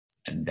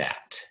and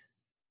that.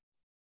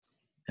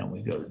 Then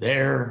we go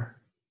there.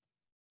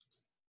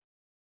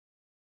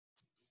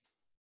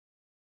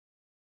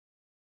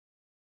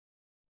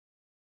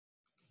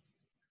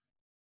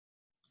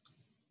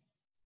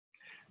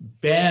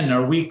 Ben,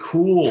 are we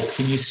cool?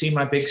 Can you see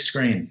my big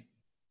screen?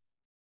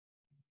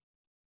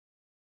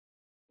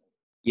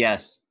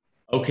 Yes.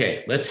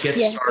 Okay, let's get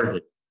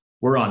started.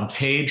 We're on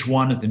page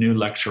 1 of the new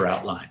lecture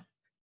outline.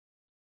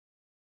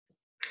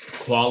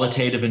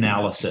 Qualitative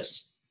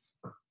analysis.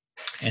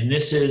 And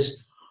this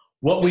is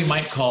what we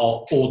might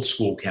call old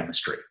school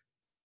chemistry.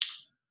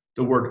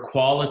 The word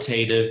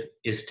qualitative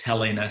is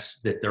telling us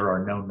that there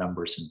are no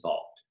numbers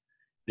involved.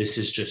 This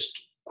is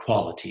just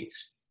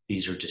qualities.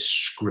 These are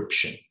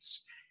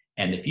descriptions.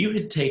 And if you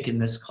had taken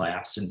this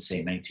class in, say,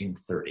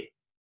 1930,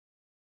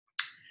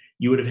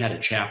 you would have had a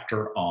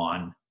chapter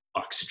on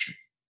oxygen.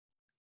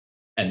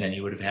 And then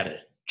you would have had a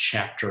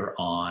chapter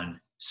on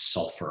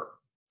sulfur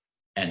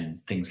and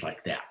things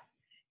like that.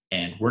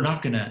 And we're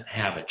not going to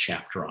have a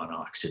chapter on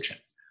oxygen,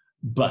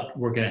 but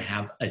we're going to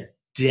have a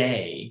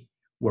day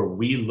where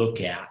we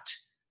look at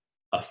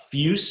a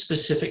few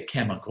specific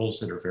chemicals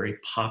that are very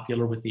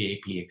popular with the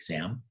AP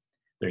exam.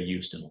 They're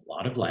used in a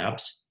lot of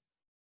labs,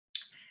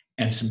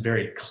 and some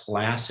very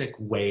classic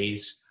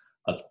ways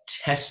of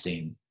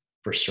testing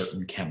for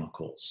certain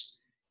chemicals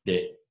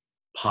that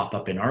pop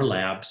up in our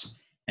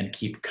labs and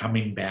keep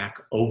coming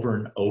back over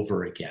and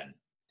over again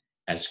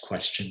as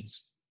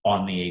questions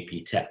on the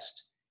AP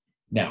test.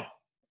 Now,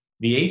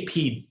 the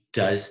AP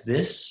does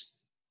this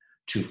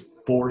to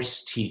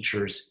force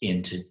teachers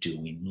into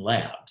doing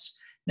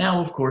labs. Now,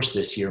 of course,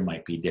 this year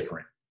might be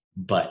different,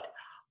 but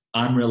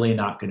I'm really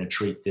not going to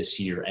treat this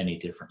year any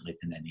differently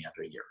than any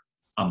other year.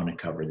 I'm going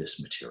to cover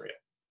this material,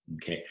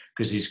 okay?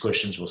 Because these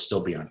questions will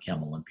still be on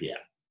Chem Olympiad.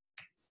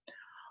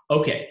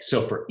 Okay,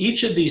 so for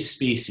each of these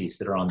species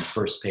that are on the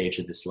first page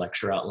of this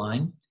lecture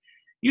outline,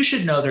 you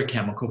should know their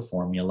chemical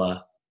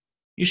formula,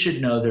 you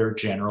should know their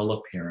general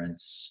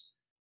appearance,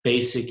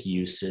 basic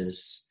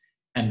uses,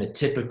 and the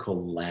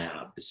typical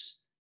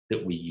labs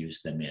that we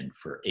use them in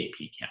for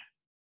AP Chem,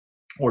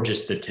 or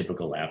just the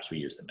typical labs we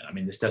use them in. I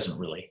mean, this doesn't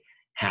really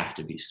have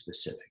to be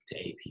specific to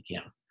AP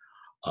Chem.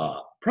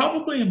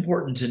 Probably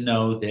important to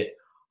know that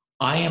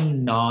I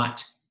am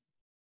not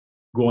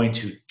going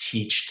to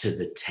teach to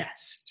the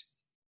test.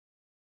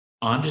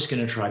 I'm just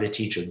going to try to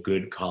teach a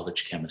good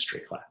college chemistry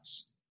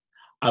class.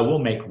 I will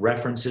make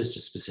references to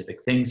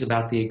specific things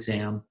about the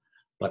exam,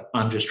 but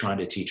I'm just trying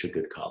to teach a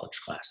good college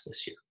class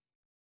this year.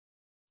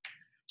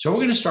 So we're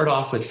going to start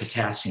off with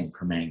potassium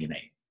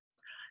permanganate.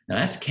 Now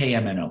that's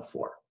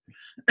KMNO4.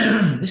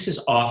 This is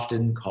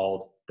often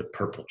called the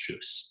purple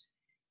juice.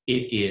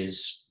 It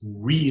is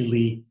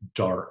really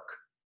dark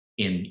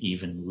in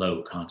even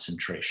low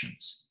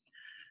concentrations.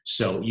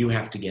 So you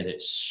have to get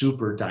it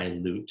super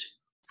dilute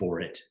for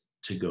it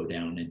to go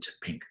down into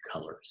pink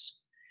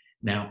colors.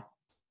 Now,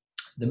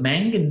 the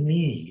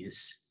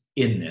manganese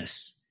in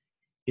this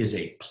is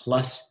a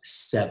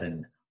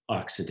 +7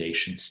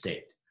 oxidation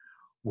state,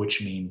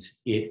 which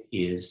means it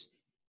is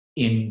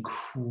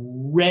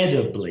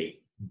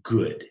incredibly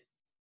good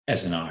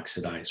as an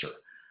oxidizer,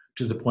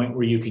 to the point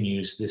where you can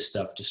use this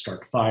stuff to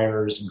start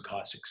fires and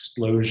cause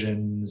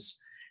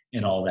explosions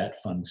and all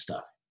that fun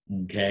stuff,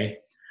 okay?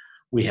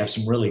 We have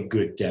some really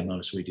good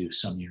demos we do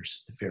some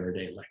years at the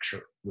Faraday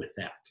lecture with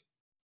that.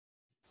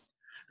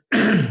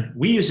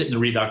 We use it in the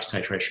redox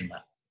titration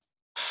lab.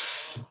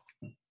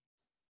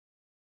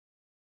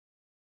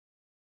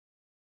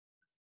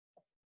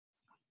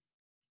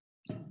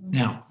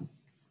 Now,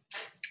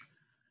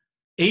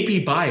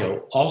 AP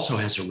Bio also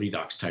has a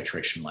redox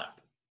titration lab,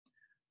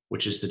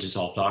 which is the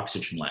dissolved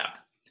oxygen lab.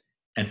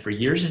 And for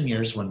years and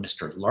years, when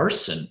Mr.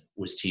 Larson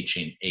was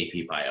teaching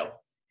AP Bio,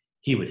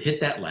 he would hit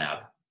that lab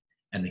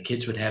and the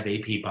kids would have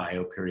AP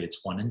Bio periods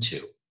 1 and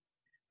 2.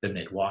 Then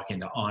they'd walk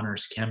into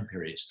honors chem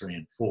periods 3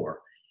 and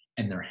 4,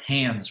 and their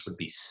hands would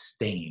be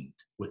stained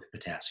with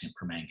potassium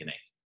permanganate.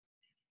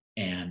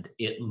 And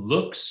it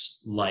looks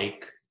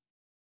like,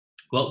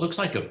 well, it looks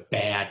like a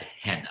bad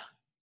henna,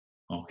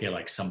 okay,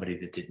 like somebody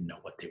that didn't know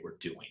what they were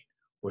doing,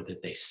 or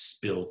that they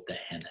spilled the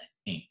henna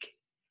ink.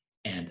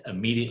 And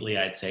immediately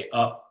I'd say,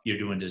 oh, you're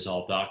doing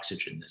dissolved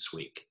oxygen this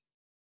week.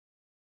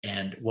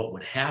 And what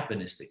would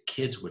happen is the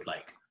kids would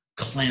like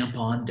clamp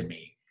onto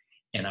me,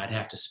 and I'd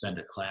have to spend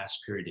a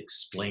class period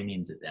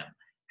explaining to them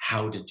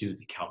how to do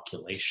the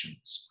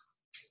calculations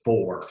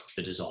for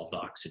the dissolved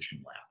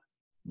oxygen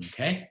lab,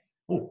 okay?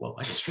 Oh, well,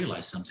 I just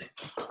realized something.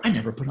 I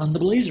never put on the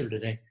blazer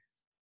today.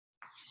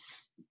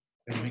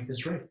 Gotta make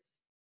this right.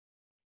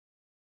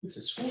 It's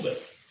a school day.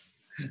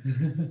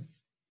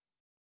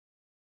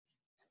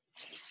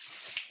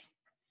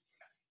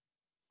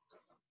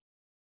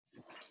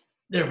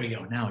 There we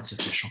go, now it's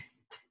official.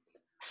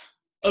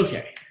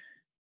 Okay,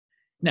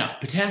 now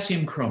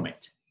potassium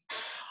chromate.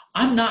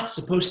 I'm not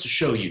supposed to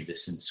show you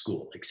this in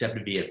school except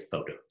via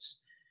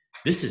photos.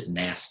 This is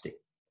nasty.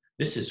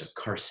 This is a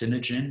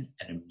carcinogen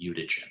and a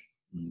mutagen,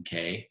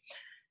 okay?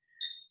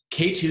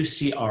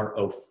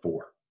 K2CrO4.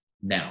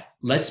 Now,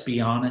 let's be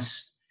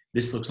honest,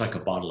 this looks like a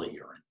bottle of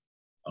urine,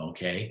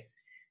 okay?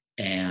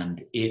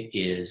 And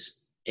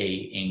it's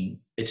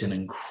an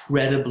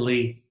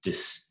incredibly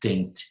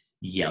distinct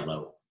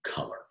yellow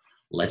color.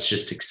 Let's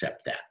just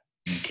accept that,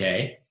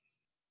 okay?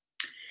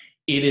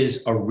 It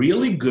is a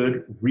really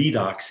good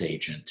redox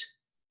agent,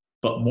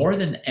 but more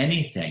than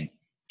anything,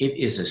 it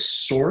is a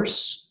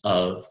source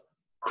of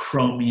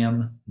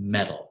chromium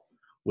metal,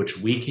 which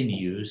we can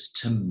use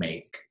to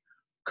make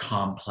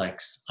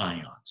complex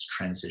ions,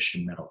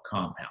 transition metal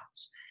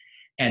compounds.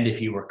 And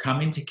if you were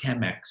coming to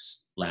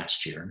ChemX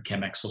last year, and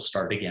ChemX will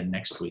start again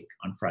next week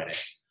on Friday,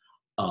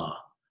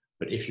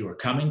 but if you were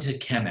coming to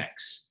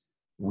ChemX,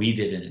 we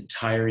did an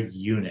entire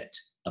unit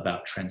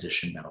about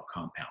transition metal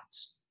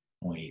compounds.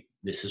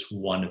 This is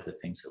one of the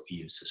things that we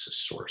use as a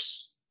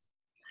source.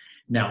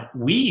 Now,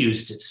 we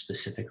used it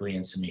specifically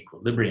in some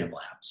equilibrium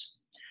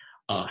labs.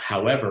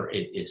 However,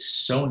 it is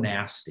so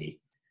nasty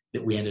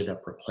that we ended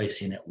up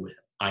replacing it with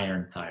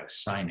iron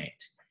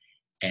thiocyanate.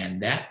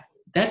 And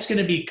that's going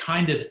to be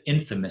kind of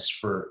infamous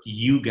for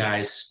you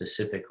guys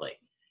specifically,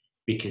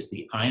 because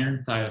the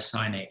iron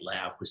thiocyanate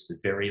lab was the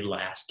very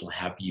last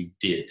lab you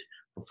did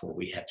before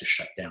we had to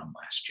shut down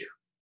last year.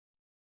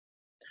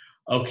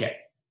 Okay.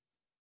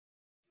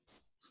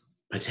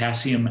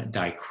 Potassium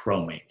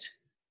dichromate,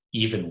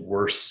 even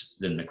worse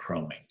than the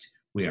chromate.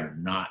 We are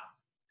not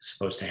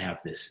supposed to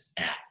have this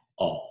at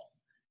all.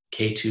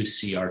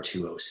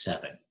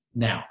 K2CR207.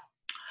 Now,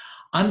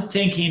 I'm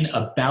thinking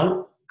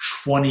about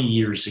 20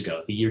 years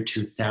ago, the year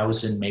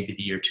 2000, maybe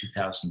the year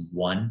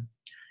 2001,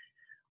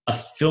 a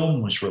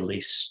film was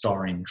released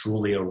starring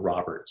Julia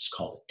Roberts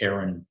called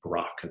Erin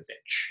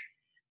Brockovich.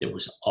 It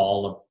was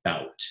all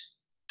about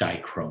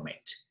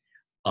dichromate.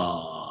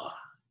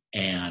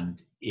 And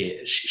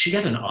she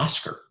got an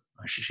Oscar.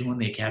 She won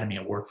the Academy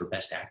Award for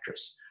Best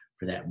Actress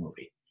for that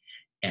movie.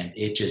 And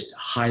it just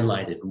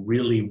highlighted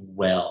really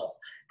well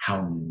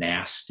how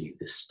nasty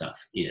this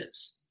stuff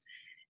is.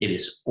 It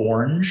is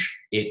orange.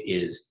 It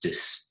is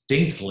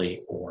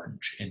distinctly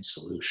orange in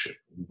solution.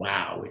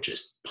 Wow, it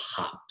just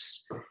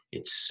pops.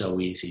 It's so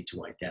easy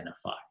to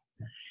identify.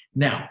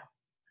 Now,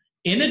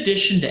 in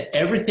addition to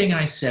everything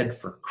I said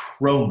for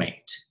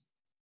chromate,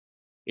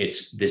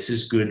 this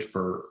is good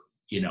for,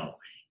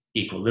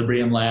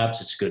 equilibrium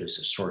labs. It's good as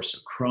a source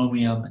of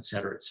chromium, et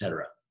cetera, et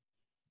cetera.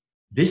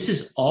 This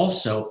is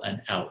also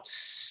an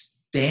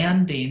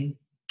outstanding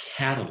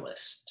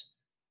catalyst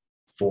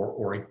for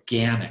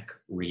organic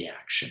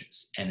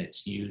reactions, and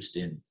it's used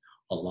in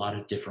a lot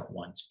of different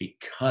ones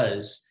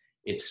because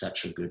it's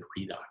such a good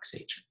redox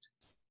agent.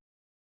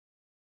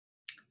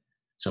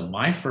 So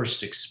my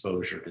first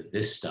exposure to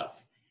this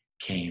stuff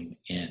came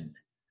in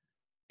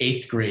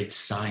 8th grade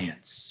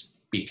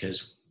science,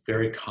 because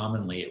very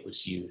commonly it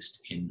was used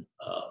in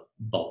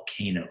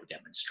volcano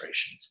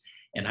demonstrations.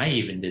 And I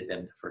even did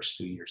them the first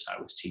 2 years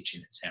I was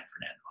teaching at San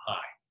Fernando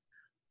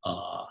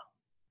High.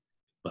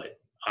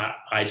 But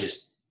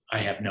I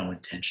have no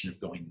intention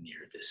of going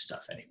near this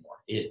stuff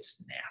anymore.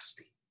 It's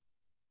nasty.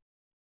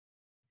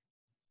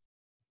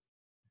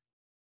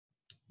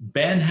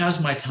 Ben, how's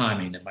my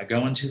timing? Am I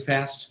going too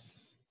fast?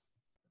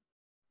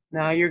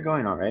 No, you're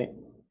going all right.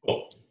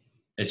 Cool.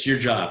 It's your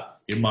job,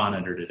 your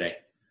monitor today.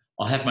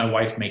 I'll have my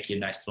wife make you a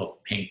nice little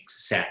pink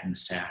satin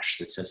sash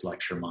that says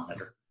lecture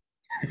monitor.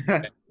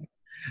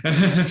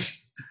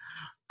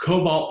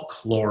 Cobalt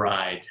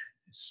chloride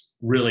is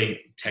really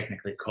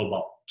technically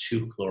cobalt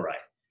 2 chloride.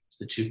 It's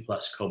the 2+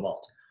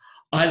 cobalt.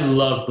 I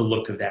love the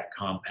look of that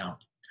compound.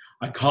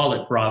 I call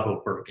it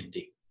Bravo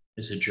Burgundy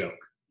as a joke,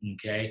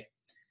 okay?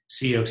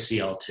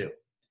 COCl2.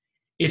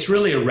 It's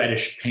really a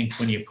reddish pink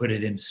when you put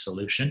it into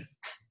solution.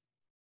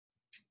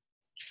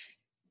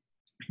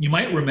 You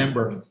might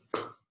remember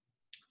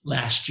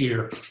last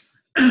year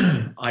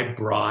I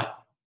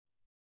brought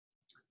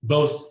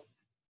both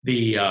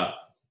the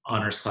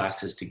honors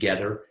classes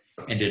together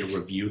and did a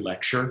review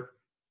lecture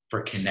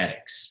for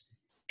kinetics.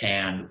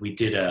 And we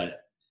did a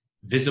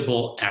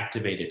visible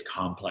activated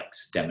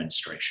complex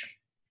demonstration.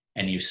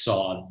 And you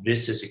saw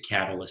this as a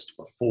catalyst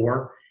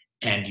before,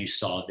 and you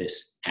saw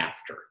this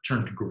after. It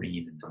turned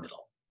green in the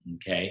middle,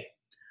 okay?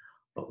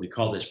 But we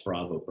call this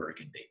Bravo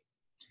Burgundy.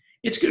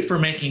 It's good for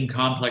making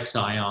complex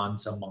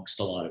ions amongst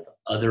a lot of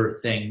other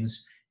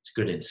things. It's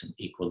good in some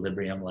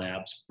equilibrium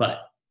labs, but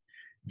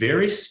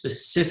very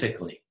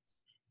specifically,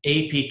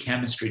 AP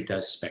Chemistry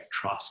does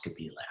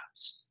spectroscopy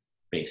labs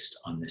based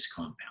on this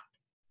compound.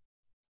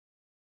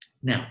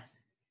 Now,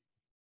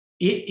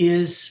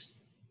 the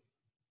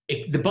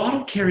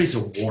bottle carries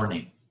a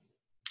warning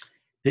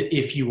that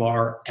if you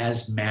are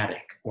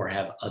asthmatic or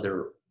have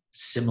other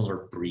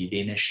similar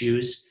breathing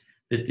issues,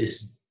 that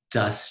this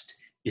dust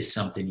is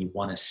something you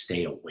want to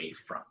stay away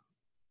from.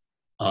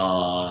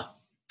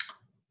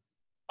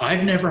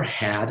 I've never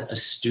had a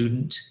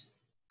student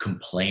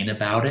complain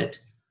about it,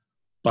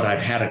 but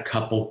I've had a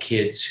couple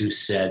kids who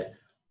said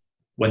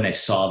when they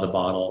saw the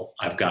bottle,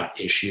 I've got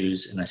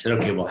issues. And I said,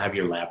 okay, well, have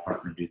your lab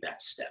partner do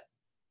that step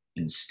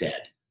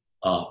instead.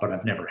 But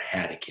I've never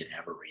had a kid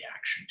have a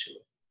reaction to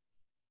it.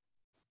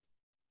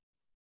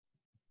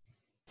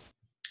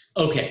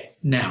 Okay,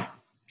 now,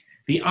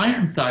 The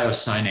iron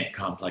thiocyanate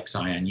complex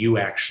ion you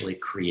actually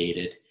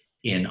created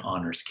in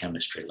honors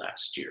chemistry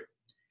last year.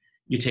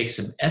 You take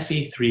some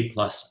Fe3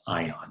 plus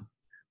ion,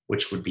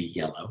 which would be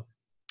yellow,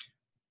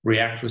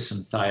 react with some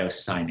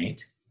thiocyanate,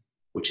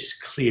 which is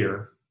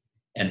clear,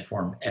 and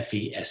form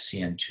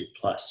FeSCN2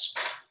 plus,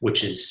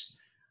 which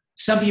is,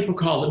 some people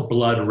call it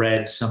blood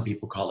red, some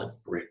people call it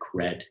brick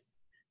red.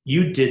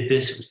 You did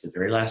this, it was the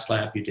very last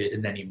lab you did,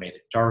 and then you made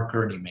it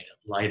darker and you made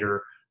it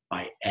lighter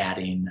by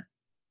adding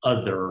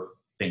other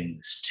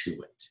things to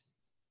it.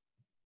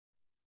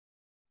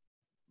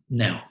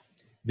 Now,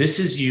 this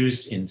is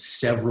used in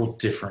several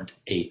different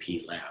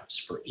AP labs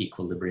for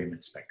equilibrium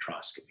and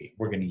spectroscopy.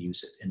 We're going to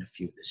use it in a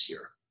few this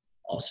year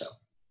also.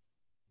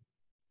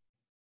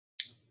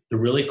 The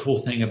really cool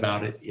thing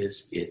about it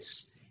is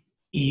it's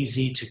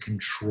easy to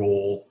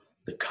control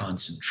the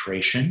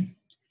concentration,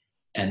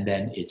 and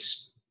then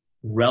it's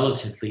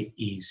relatively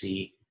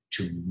easy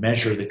to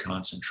measure the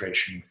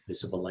concentration with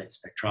visible light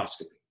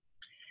spectroscopy.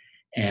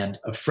 And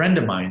a friend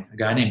of mine, a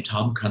guy named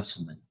Tom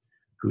Kunselman,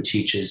 who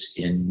teaches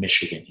in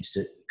Michigan, he's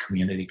at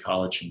community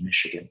college in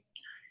Michigan,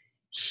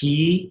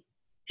 he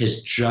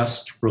has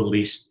just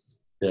released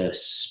the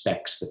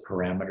specs, the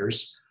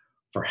parameters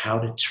for how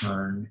to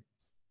turn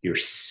your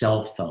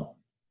cell phone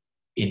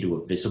into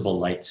a visible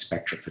light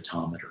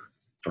spectrophotometer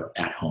for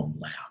at-home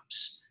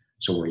labs.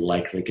 So we're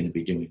likely going to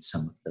be doing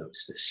some of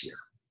those this year.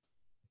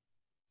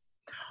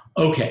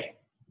 Okay,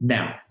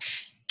 now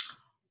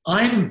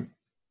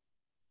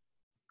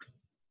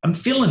I'm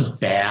feeling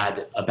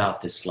bad about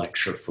this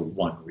lecture for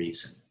one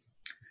reason.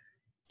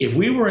 If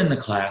we were in the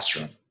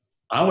classroom,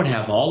 I would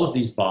have all of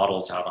these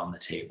bottles out on the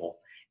table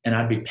and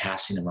I'd be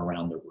passing them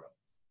around the room.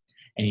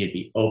 And you'd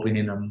be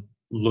opening them,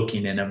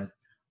 looking in them.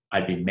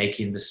 I'd be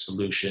making the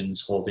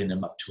solutions, holding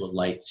them up to a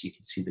light so you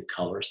can see the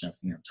colors and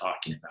everything I'm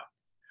talking about.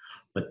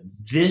 But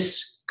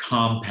this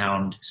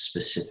compound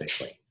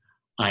specifically,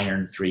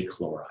 iron 3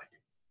 chloride,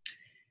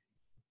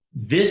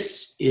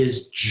 this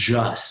is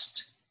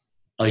just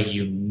it's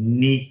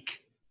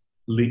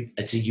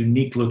a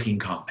unique looking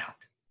compound.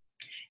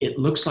 It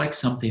looks like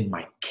something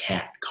my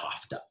cat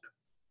coughed up,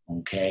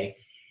 okay?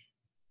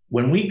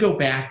 When we go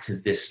back to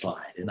this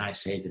slide and I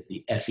say that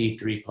the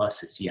Fe3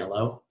 plus is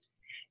yellow,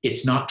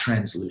 it's not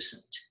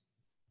translucent.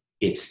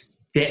 It's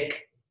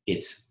thick,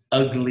 it's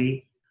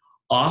ugly.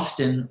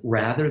 Often,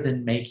 rather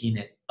than making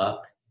it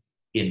up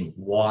in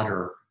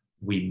water,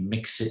 we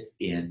mix it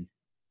in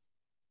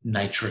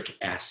nitric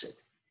acid.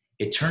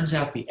 It turns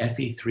out the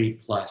Fe3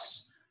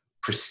 plus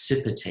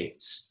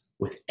precipitates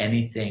with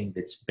anything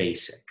that's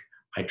basic.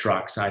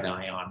 Hydroxide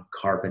ion,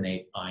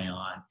 carbonate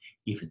ion,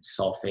 even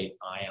sulfate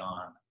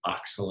ion,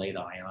 oxalate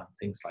ion,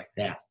 things like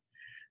that.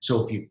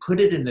 So if you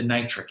put it in the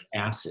nitric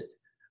acid,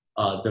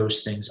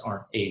 those things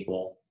aren't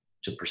able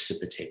to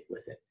precipitate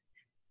with it.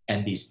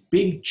 And these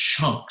big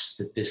chunks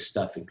that this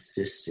stuff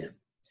exists in,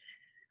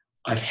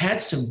 I've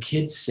had some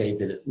kids say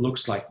that it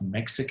looks like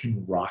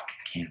Mexican rock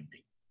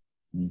candy,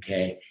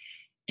 okay?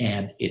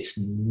 And it's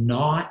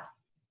not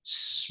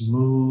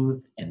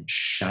smooth and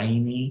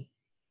shiny.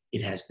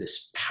 It has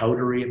this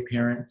powdery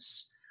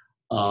appearance.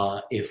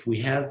 If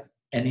we have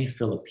any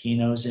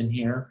Filipinos in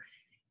here,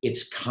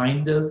 it's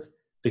kind of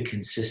the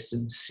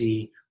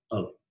consistency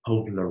of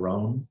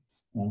Toblerone,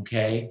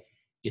 okay?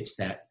 It's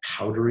that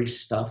powdery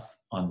stuff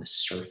on the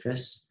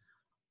surface,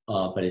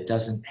 but it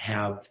doesn't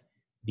have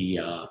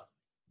the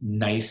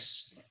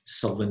nice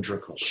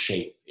cylindrical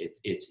shape.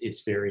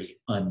 It's very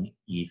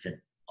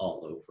uneven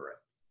all over it.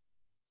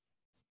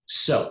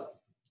 So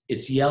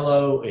it's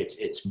yellow,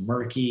 it's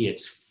murky,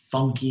 it's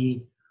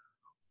funky.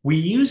 We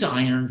use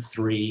iron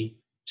 3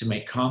 to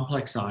make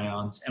complex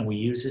ions, and we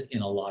use it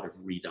in a lot of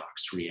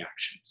redox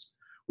reactions.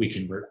 We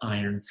convert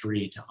iron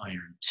 3 to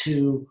iron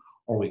 2,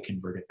 or we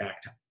convert it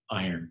back to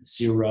iron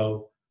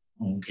 0,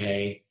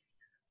 okay?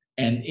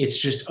 And it's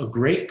just a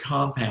great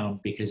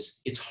compound because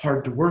it's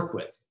hard to work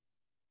with.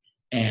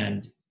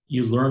 And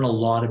you learn a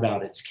lot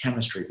about its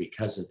chemistry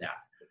because of that.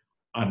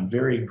 I'm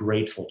very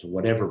grateful to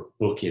whatever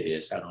book it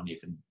is, I don't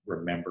even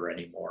remember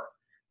anymore,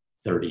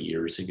 30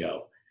 years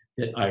ago,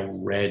 that I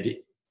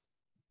read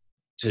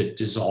to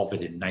dissolve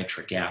it in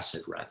nitric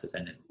acid rather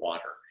than in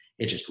water.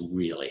 It just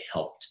really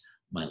helped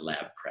my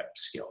lab prep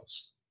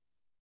skills.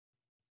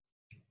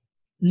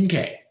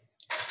 Okay,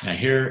 now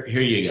here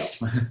you go.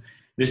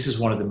 This is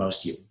one of the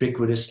most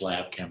ubiquitous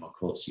lab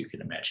chemicals you can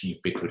imagine.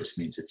 Ubiquitous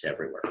means it's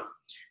everywhere.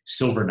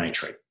 Silver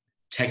nitrate.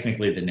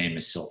 Technically, the name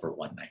is silver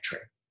 1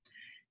 nitrate.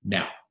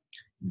 Now,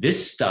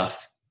 this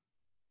stuff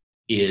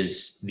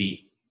is the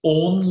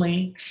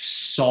only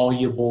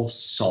soluble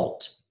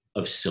salt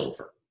of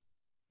silver.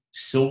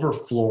 Silver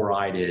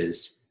fluoride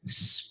is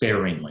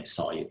sparingly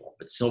soluble,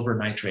 but silver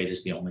nitrate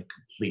is the only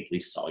completely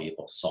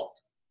soluble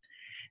salt.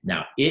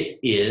 Now, it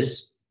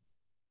is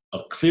a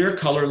clear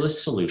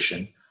colorless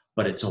solution,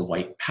 but it's a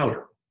white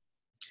powder.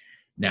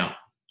 Now,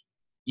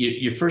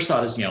 your first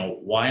thought is,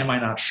 why am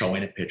I not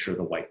showing a picture of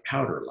the white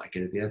powder like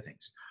it are the other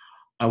things?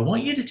 I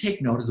want you to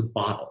take note of the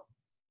bottle.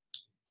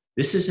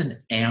 This is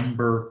an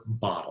amber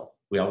bottle.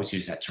 We always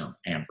use that term,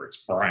 amber.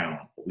 It's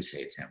brown, but we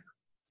say it's amber.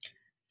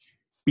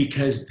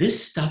 because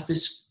this stuff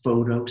is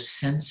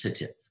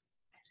photosensitive.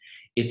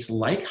 It's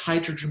like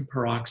hydrogen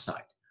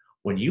peroxide.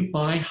 When you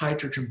buy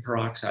hydrogen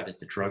peroxide at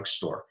the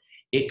drugstore,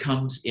 it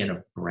comes in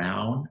a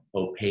brown,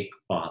 opaque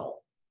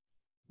bottle,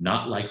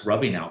 not like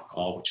rubbing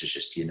alcohol, which is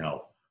just,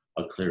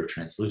 a clear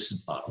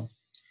translucent bottle.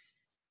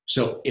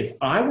 So if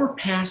I were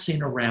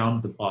passing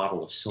around the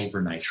bottle of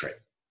silver nitrate,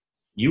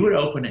 you would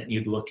open it and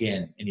you'd look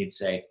in and you'd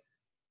say,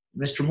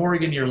 Mr.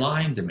 Morgan, you're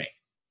lying to me.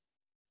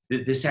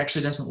 This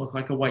actually doesn't look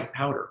like a white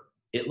powder.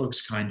 It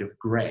looks kind of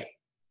gray.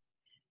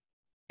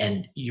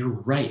 And you're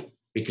right,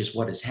 because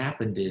what has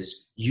happened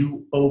is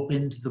you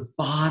opened the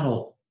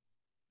bottle.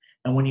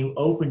 And when you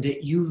opened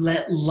it, you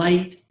let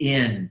light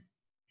in.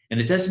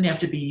 And it doesn't have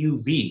to be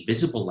UV,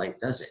 visible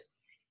light does it.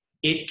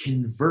 It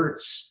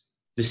converts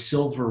the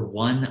silver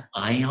 1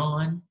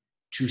 ion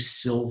to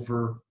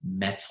silver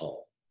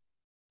metal.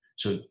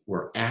 So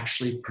we're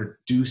actually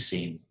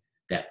producing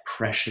that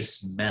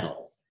precious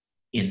metal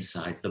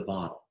inside the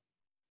bottle.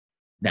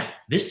 Now,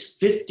 this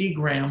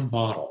 50-gram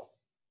bottle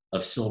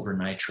of silver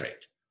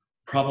nitrate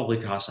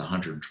probably costs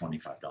 $125.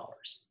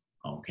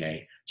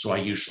 Okay, so I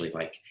usually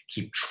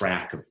keep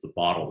track of the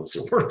bottle as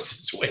it works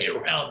its way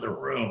around the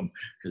room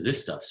because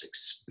this stuff's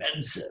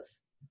expensive.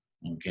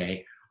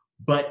 Okay,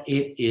 but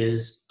it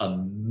is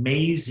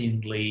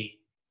amazingly,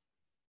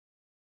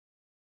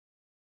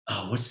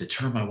 what's the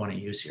term I want to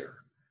use here?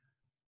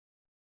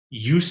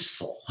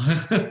 Useful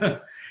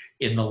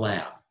in the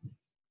lab,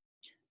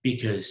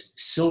 because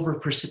silver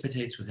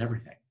precipitates with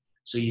everything.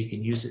 So you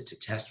can use it to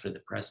test for the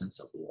presence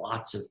of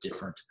lots of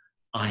different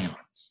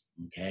ions,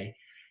 okay?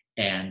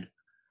 And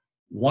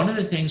one of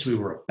the things we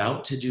were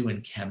about to do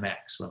in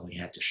ChemX when we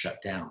had to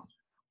shut down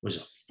was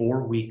a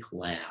 4-week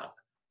lab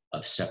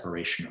of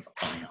separation of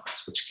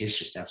ions, which kids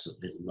just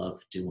absolutely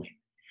love doing.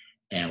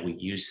 And we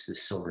used the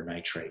silver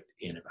nitrate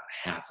in about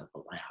half of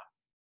the lab.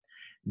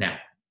 Now,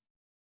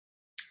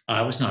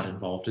 I was not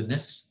involved in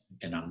this,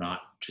 and I'm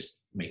not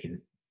just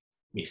making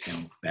me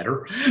sound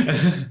better.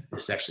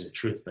 It's actually the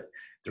truth, but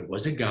there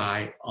was a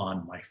guy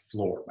on my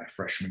floor, my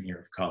freshman year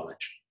of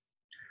college,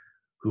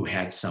 who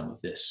had some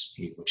of this,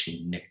 which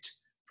he nicked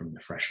from the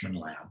freshman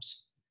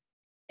labs.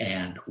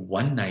 And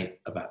one night,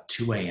 about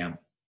 2 a.m.,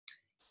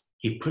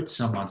 he put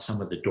some on some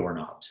of the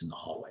doorknobs in the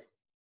hallway.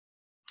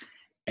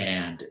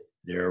 And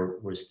there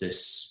was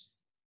this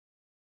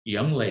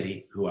young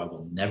lady who I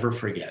will never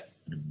forget,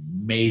 an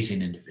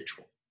amazing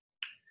individual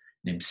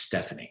named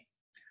Stephanie,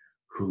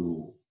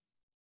 who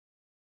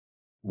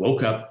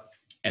woke up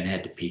and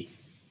had to pee.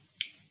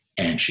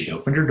 And she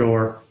opened her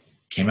door,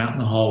 came out in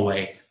the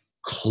hallway,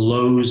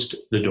 closed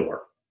the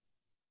door.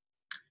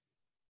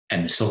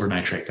 And the silver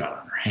nitrate got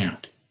on her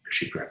hand because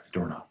she grabbed the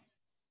doorknob.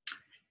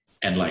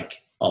 And like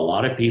a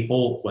lot of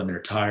people, when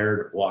they're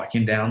tired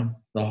walking down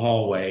the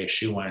hallway,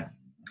 she went,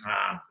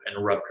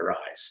 and rubbed her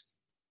eyes.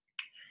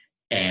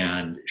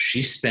 And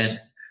she spent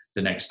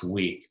the next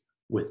week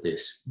with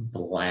this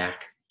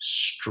black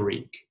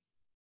streak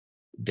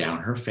down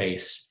her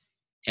face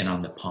and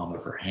on the palm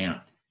of her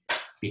hand.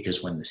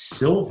 Because when the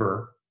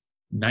silver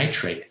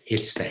nitrate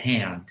hits the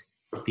hand,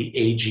 the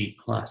Ag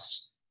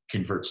plus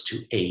converts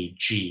to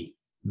Ag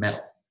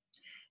metal.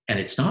 And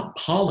it's not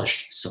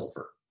polished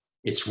silver,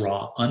 it's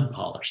raw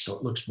unpolished, so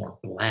it looks more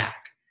black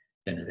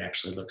than it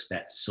actually looks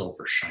that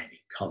silver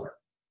shiny color.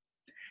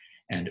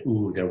 And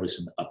there was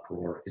an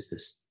uproar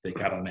because they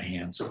got on the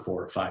hands of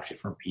 4 or 5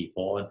 different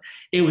people,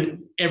 and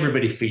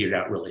everybody figured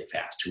out really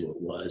fast who it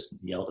was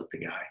and yelled at the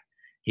guy.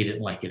 He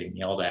didn't like getting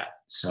yelled at,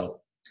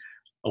 so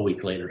a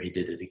week later he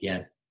did it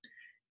again.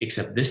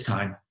 Except this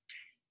time,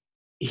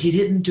 he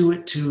didn't do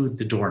it to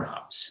the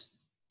doorknobs.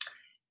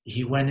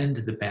 He went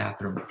into the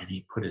bathroom and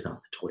he put it on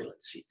the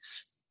toilet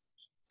seats.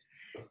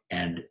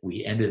 And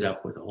we ended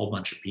up with a whole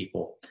bunch of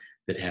people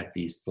that had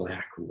these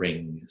black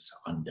rings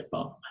on the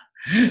bum.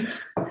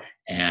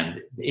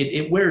 And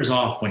it wears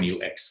off when you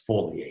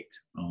exfoliate,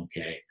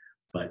 okay?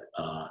 But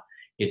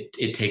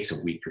it takes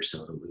a week or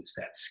so to lose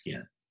that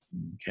skin,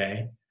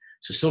 okay?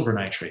 So silver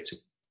nitrate's a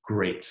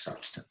great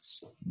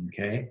substance,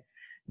 okay?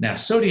 Now,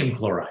 sodium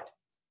chloride.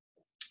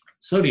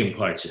 Sodium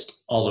chloride's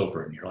just all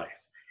over in your life.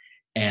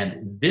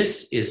 And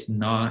this is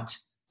not,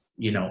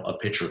 a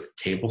pitcher of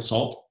table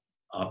salt,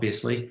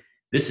 obviously.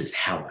 This is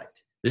halite.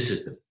 This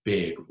is the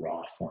big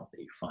raw form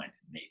that you find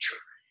in nature.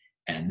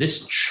 And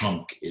this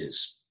chunk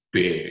is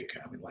big,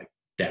 like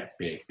that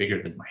big,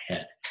 bigger than my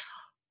head.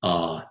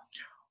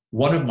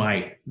 One of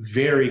my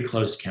very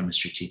close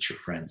chemistry teacher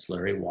friends,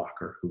 Larry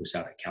Walker, who was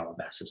out at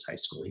Calabasas High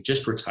School, he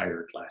just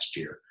retired last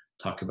year.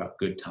 Talk about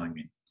good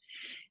timing.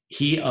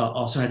 He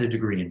also had a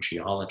degree in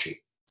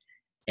geology,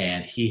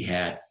 and he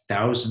had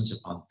thousands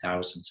upon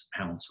thousands of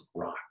pounds of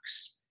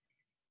rocks.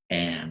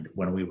 And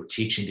when we were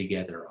teaching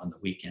together on the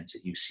weekends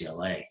at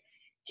UCLA,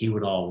 he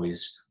would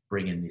always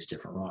bring in these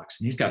different rocks.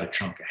 And he's got a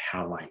chunk of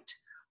halite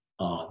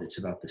that's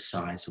about the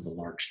size of a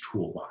large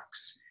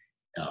toolbox.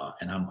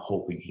 And I'm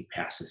hoping he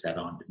passes that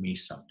on to me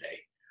someday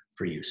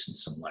for use in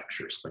some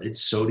lectures. But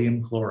it's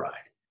sodium chloride.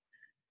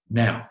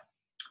 Now,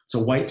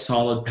 It's a white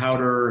solid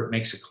powder. It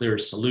makes a clear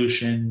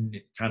solution.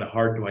 It's kind of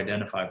hard to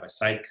identify by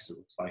sight because it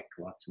looks like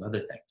lots of other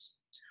things.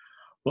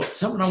 Well,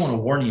 something I want to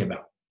warn you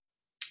about.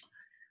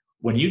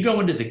 When you go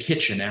into the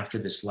kitchen after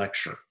this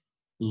lecture,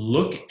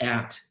 look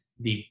at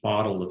the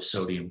bottle of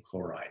sodium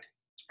chloride.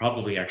 It's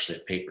probably actually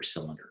a paper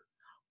cylinder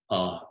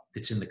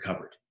that's in the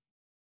cupboard.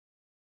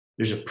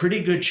 There's a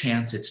pretty good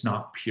chance it's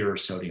not pure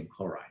sodium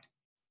chloride.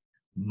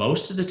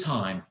 Most of the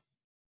time,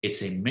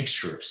 it's a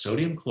mixture of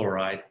sodium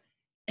chloride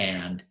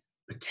and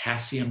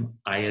potassium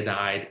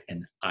iodide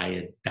and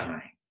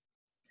iodine.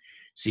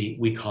 See,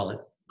 we call it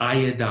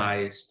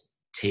iodized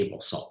table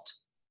salt.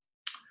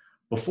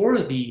 Before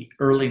the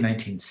early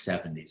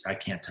 1970s, I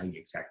can't tell you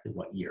exactly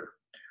what year,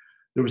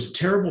 there was a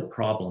terrible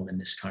problem in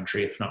this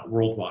country, if not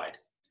worldwide,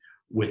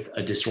 with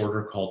a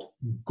disorder called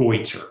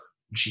goiter,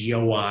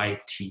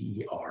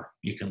 Goiter.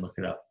 You can look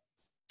it up.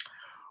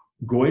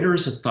 Goiter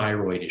is a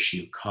thyroid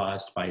issue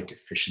caused by a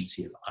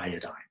deficiency of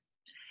iodine,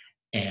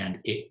 and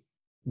it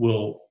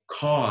will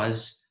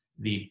cause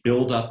the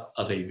buildup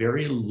of a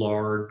very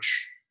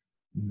large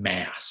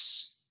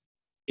mass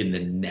in the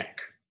neck,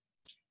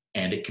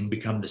 and it can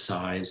become the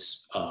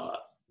size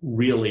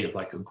really of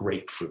like a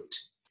grapefruit.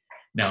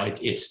 Now,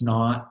 it's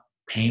not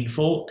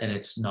painful and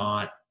it's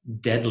not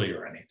deadly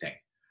or anything,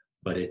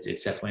 but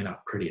it's definitely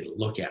not pretty to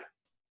look at.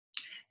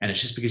 And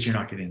it's just because you're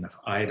not getting enough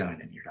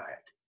iodine in your diet.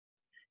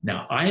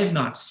 Now, I have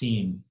not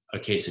seen a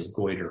case of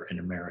goiter in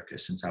America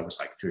since I was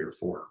like 3 or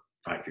 4,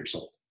 5 years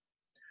old.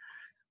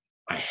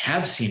 I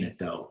have seen it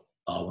though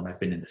when I've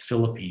been in the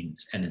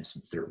Philippines and in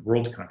some third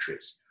world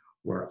countries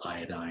where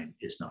iodine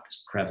is not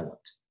as prevalent.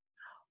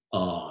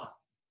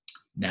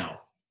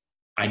 Now,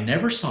 I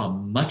never saw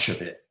much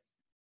of it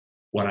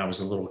when I was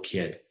a little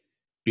kid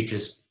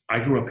because I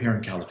grew up here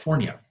in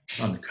California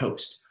on the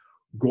coast.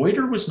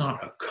 Goiter was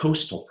not a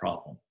coastal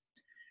problem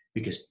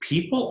because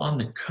people on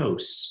the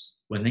coast,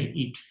 when they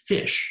eat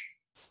fish,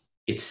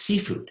 it's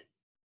seafood,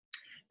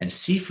 and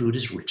seafood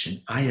is rich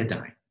in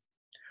iodine.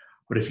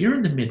 But if you're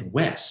in the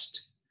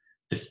Midwest,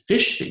 the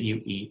fish that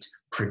you eat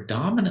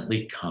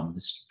predominantly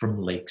comes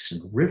from lakes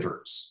and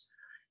rivers,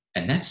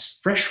 and that's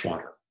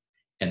freshwater.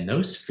 And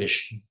those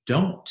fish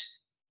don't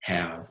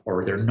have,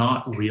 or they're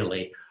not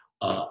really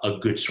a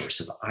good source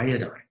of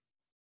iodine.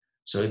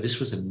 So this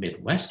was a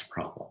Midwest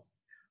problem.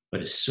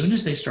 But as soon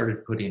as they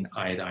started putting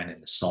iodine in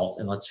the salt,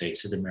 and let's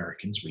face it,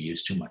 Americans, we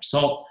use too much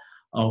salt,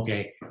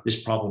 okay,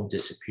 this problem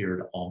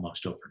disappeared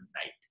almost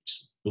overnight.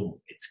 Just boom,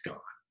 it's gone.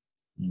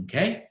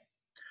 Okay?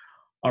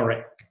 All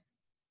right.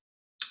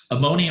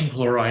 Ammonium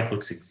chloride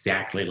looks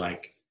exactly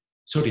like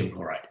sodium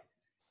chloride.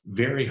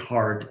 Very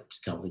hard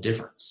to tell the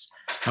difference.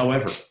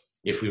 However,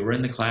 if we were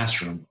in the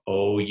classroom,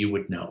 oh, you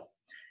would know,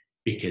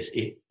 because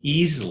it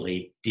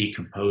easily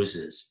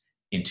decomposes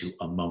into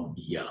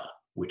ammonia,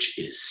 which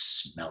is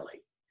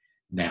smelly.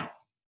 Now,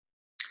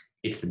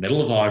 it's the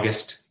middle of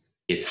August,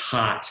 it's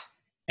hot,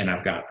 and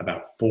I've got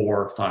about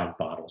 4 or 5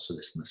 bottles of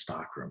this in the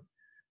stockroom.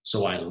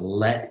 So I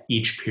let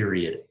each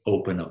period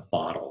open a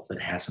bottle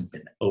that hasn't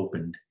been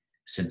opened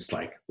since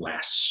like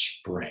last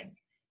spring,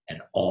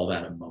 and all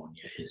that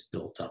ammonia is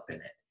built up in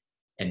it.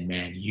 And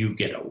man, you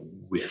get a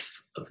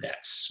whiff of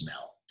that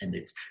smell. And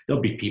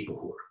there'll be people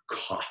who are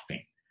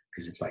coughing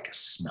because it's like a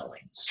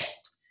smelling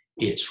salt.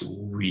 It's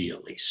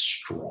really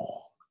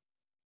strong.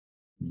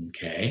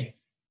 Okay?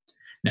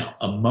 Now,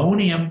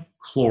 ammonium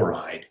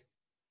chloride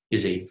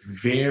is a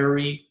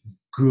very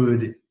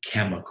good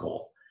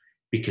chemical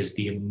because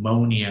the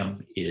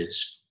ammonium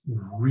is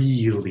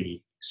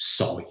really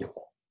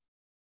soluble.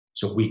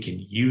 So we can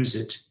use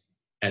it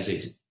as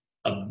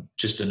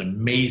just an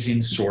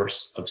amazing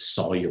source of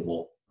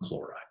soluble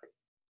chloride.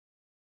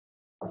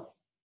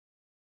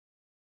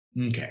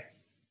 Okay.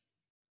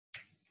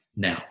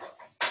 Now,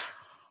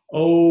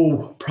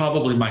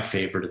 probably my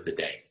favorite of the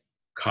day,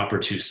 copper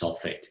 2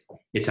 sulfate.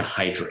 It's a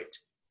hydrate.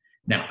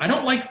 Now, I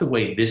don't like the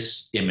way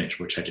this image,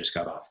 which I just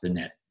got off the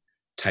net,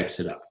 types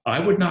it up. I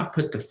would not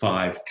put the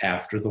 5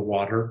 after the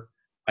water.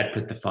 I'd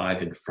put the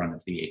 5 in front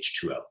of the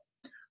H2O.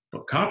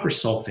 But copper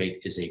sulfate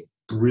is a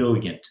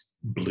brilliant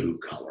blue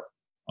color,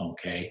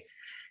 okay?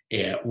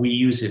 We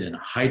use it in a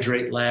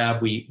hydrate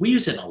lab. We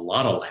use it in a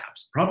lot of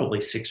labs, probably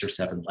 6 or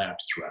 7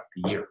 labs throughout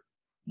the year,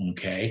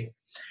 okay?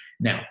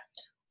 Now,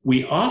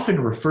 we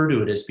often refer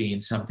to it as being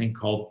something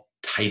called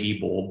tidy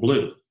bowl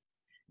blue.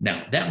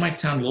 Now, that might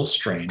sound a little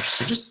strange,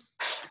 so just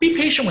be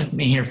patient with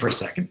me here for a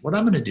second. What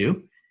I'm going to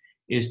do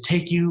is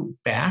take you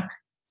back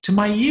to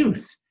my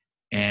youth,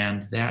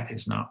 and that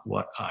is not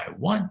what I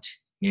want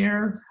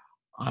here.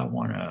 I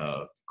want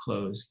to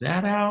close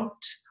that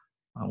out.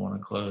 I want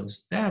to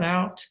close that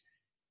out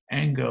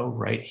and go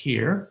right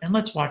here, and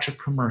let's watch a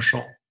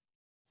commercial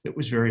that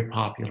was very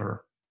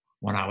popular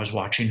when I was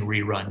watching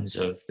reruns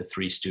of The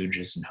Three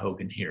Stooges and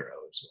Hogan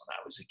Heroes when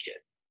I was a kid.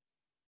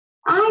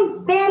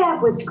 I'm fed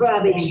up with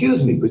scrubbing.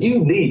 Excuse me, but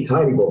you need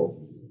Tidy Bowl.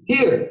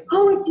 Here.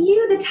 Oh, it's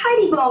you, the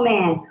Tidy Bowl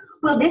man.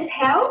 Will this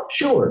help?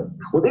 Sure.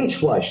 With each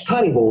flush,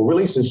 Tidy Bowl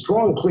releases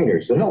strong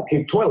cleaners that help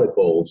keep toilet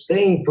bowls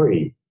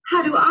stain-free.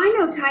 How do I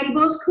know Tidy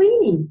Bowl's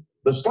cleaning?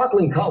 The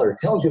sparkling color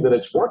tells you that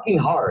it's working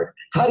hard.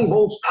 Tiny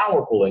Bolt's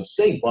powerful and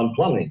safe on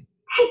plumbing.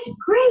 That's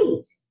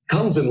great.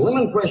 Comes in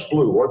lemon fresh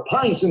blue or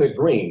pine scented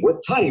green. With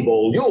Tiny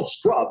Bolt, you'll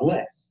scrub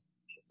less.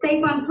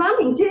 Safe on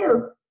plumbing,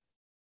 too.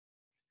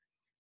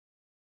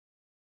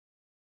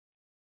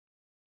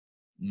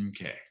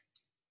 Okay.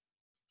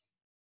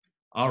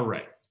 All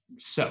right.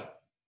 So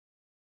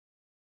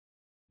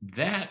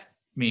that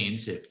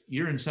means if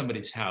you're in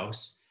somebody's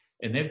house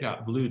and they've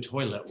got blue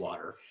toilet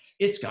water,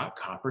 it's got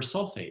copper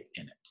sulfate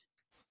in it.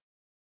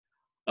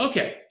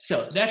 Okay,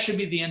 so that should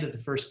be the end of the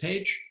first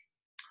page.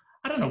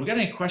 I don't know, we got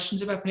any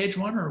questions about page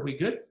 1, or are we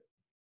good?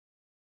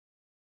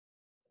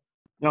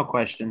 No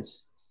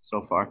questions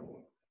so far.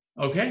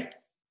 Okay.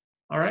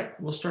 All right,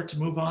 we'll start to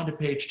move on to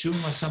page 2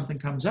 unless something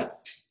comes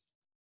up.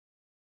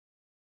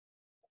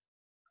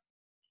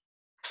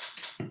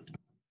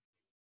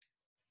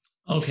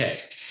 Okay,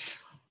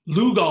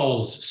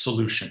 Lugol's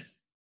solution.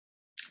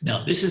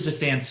 Now, this is a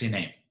fancy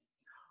name.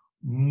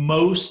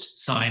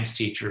 Most science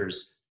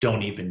teachers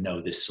don't even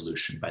know this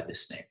solution by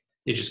this name.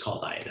 They just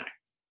call it iodine.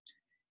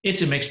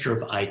 It's a mixture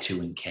of I2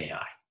 and Ki.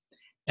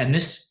 And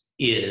this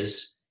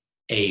is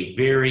a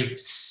very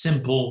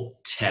simple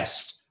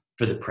test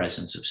for the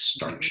presence of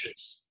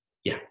starches.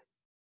 Yeah.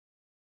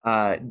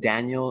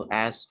 Daniel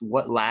asked,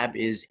 what lab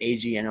is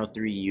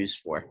AgNO3 used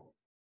for?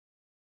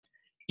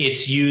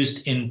 It's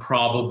used in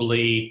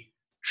probably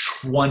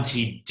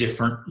 20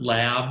 different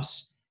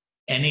labs,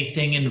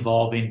 anything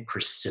involving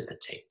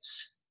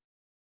precipitates.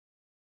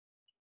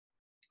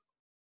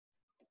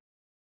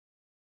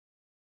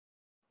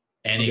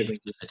 Any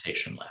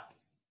precipitation lab.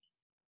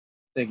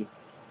 Thank you.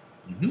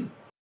 Mm-hmm.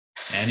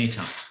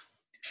 Anytime.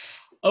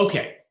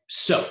 Okay,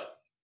 so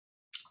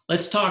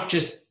let's talk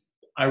just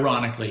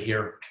ironically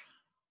here.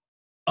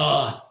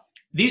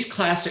 These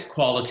classic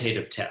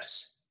qualitative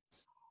tests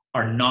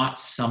are not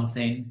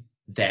something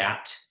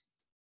that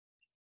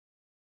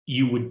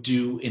you would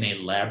do in a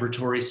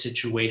laboratory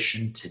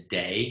situation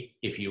today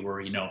if you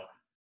were,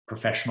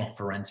 professional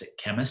forensic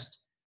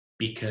chemist,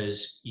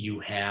 because you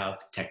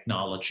have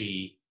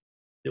technology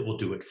that will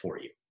do it for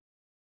you.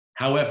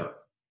 However,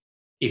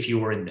 if you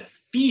were in the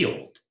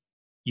field,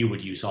 you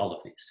would use all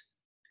of these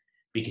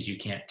because you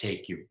can't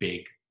take your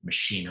big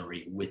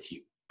machinery with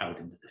you out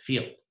into the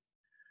field.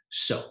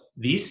 So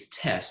these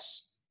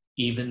tests,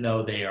 even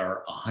though they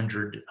are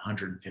 100,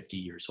 150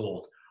 years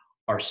old,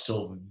 are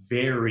still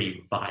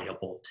very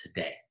viable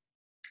today.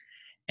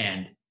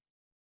 And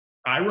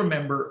I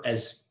remember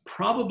as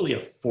probably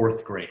a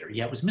 4th grader,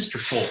 it was Mr.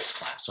 Schultz's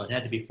class, so it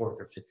had to be 4th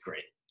or 5th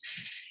grade,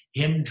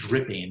 him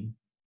dripping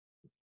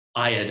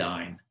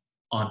iodine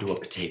onto a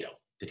potato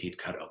that he'd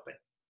cut open.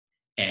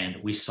 And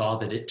we saw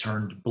that it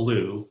turned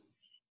blue,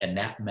 and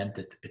that meant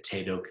that the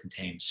potato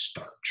contained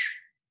starch.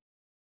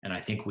 And I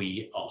think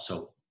we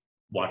also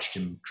watched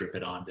him drip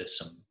it onto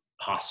some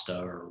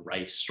pasta or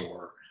rice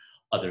or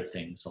other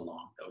things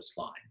along those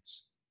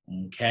lines.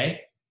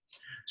 Okay?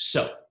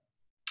 So,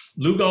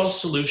 Lugol's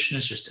solution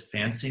is just a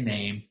fancy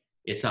name.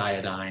 It's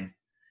iodine.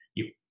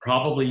 You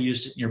probably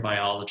used it in your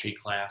biology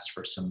class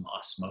for some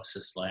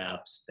osmosis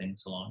labs,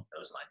 things along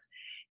those lines.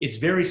 It's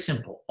very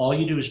simple. All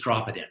you do is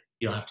drop it in.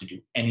 You don't have to do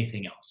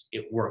anything else.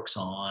 It works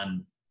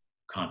on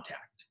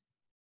contact.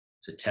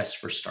 It's a test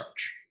for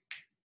starch.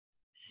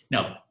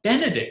 Now,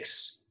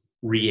 Benedict's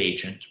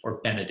reagent,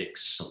 or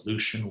Benedict's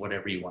solution,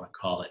 whatever you want to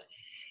call it,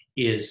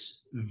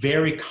 is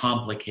very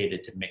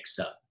complicated to mix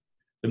up.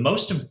 The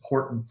most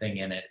important thing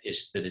in it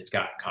is that it's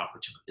got copper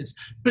to it.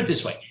 Put it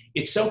this way,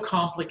 it's so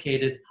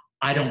complicated,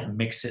 I don't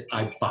mix it,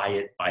 I buy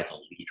it by the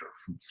liter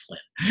from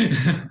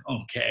Flint.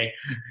 Okay?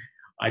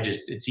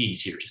 It's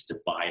easier just to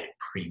buy it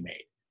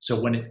pre-made. So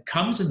when it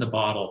comes in the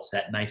bottle, it's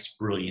that nice,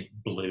 brilliant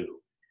blue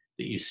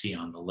that you see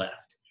on the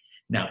left.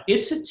 Now,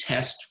 it's a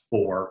test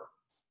for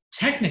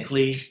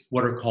technically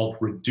what are called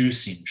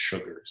reducing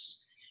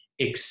sugars,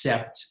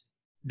 except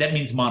that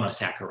means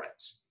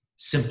monosaccharides,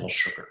 simple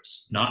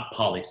sugars, not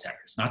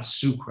polysaccharides, not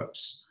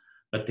sucrose,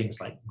 but things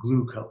like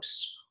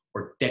glucose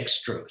or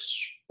dextrose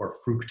or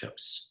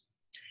fructose.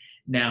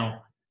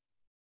 Now,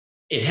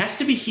 it has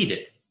to be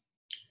heated.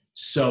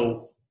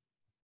 So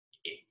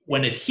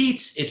when it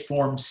heats, it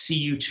forms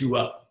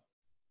Cu2O.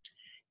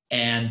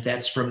 And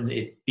that's from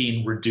it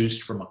being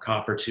reduced from a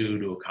copper 2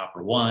 to a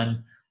copper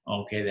 1.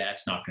 Okay,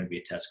 that's not going to be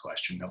a test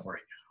question, don't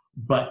worry.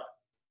 But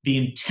the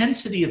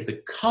intensity of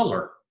the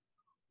color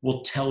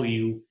will tell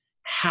you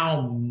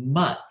how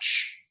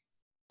much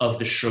of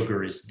the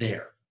sugar is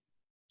there.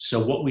 So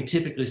what we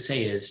typically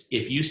say is,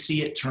 if you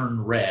see it turn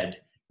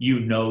red, you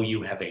know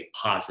you have a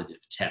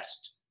positive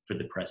test for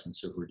the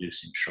presence of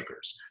reducing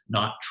sugars,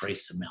 not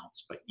trace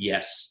amounts, but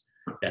yes,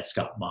 that's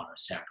got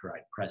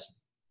monosaccharide present.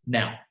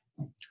 Now,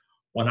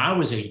 when I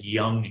was a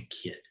young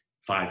kid,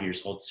 5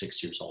 years old,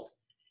 6 years old,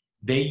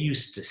 they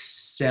used to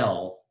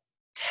sell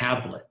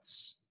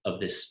tablets of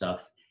this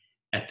stuff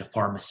at the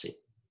pharmacy.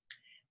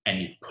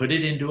 And you put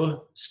it into a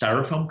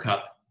styrofoam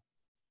cup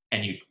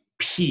and you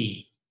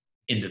pee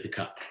into the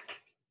cup.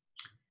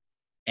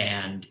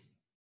 And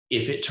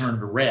if it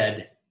turned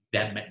red,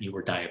 that meant you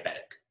were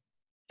diabetic.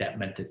 that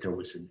meant that there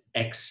was an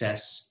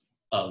excess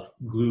of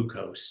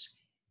glucose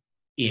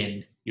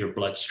in your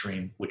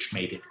bloodstream, which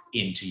made it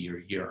into your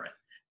urine.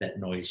 That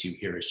noise you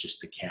hear is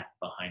just the cat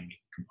behind me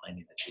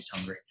complaining that she's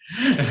hungry.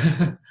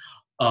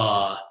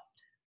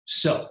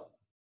 So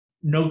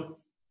no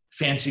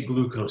fancy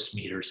glucose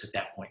meters at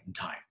that point in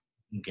time,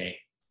 okay?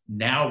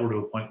 Now we're to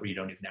a point where you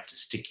don't even have to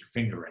stick your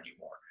finger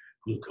anymore.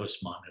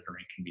 Glucose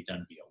monitoring can be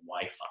done via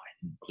Wi-Fi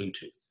and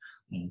Bluetooth,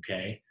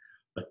 okay?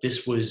 But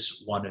this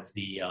was one of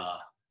the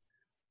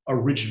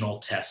original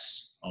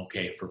tests,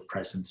 okay, for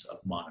presence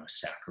of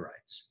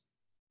monosaccharides.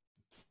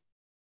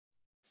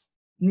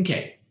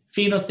 Okay,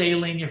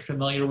 phenolphthalein you're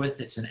familiar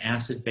with. It's an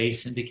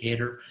acid-base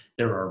indicator.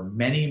 There are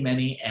many,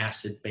 many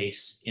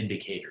acid-base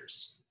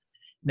indicators.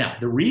 Now,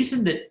 the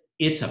reason that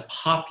it's a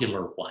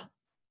popular one,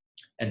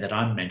 and that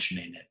I'm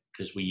mentioning it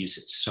because we use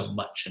it so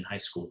much in high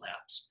school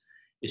labs,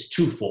 is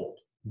twofold.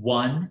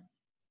 One,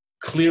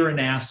 clear in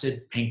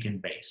acid, pink in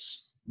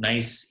base.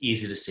 Nice,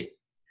 easy to see.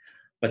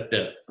 But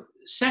the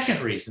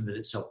second reason that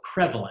it's so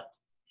prevalent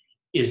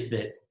is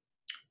that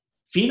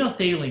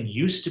phenolphthalein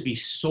used to be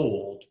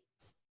sold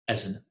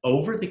as an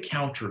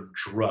over-the-counter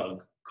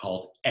drug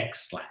called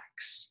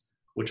X-Lax,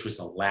 which was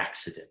a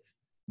laxative,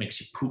 makes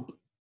you poop.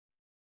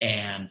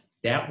 And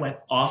that went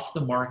off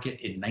the market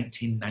in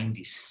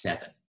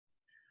 1997.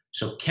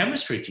 So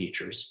chemistry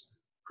teachers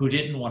who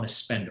didn't want to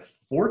spend a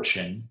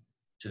fortune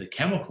to the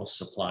chemical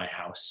supply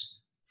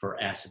house for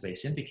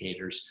acid-base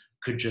indicators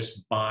could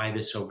just buy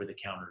this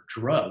over-the-counter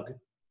drug,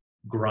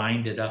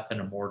 grind it up in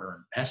a mortar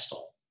and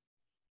pestle,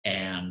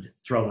 and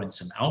throw in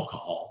some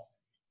alcohol,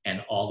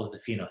 and all of the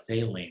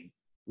phenolphthalein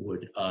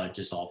would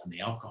dissolve in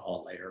the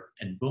alcohol layer,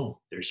 and boom,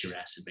 there's your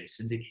acid-base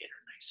indicator,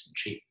 nice and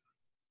cheap.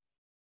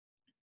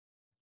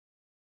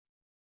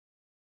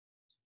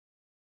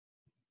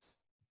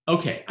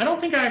 Okay, I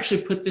don't think I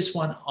actually put this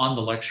one on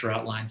the lecture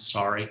outline,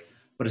 sorry,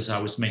 but as I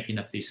was making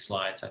up these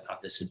slides, I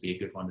thought this would be a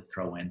good one to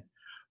throw in.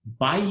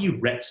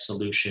 Biuret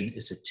solution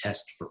is a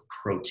test for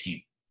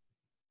protein.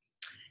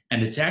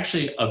 And it's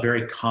actually a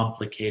very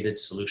complicated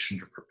solution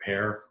to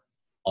prepare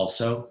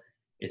also.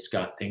 It's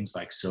got things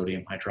like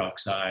sodium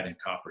hydroxide and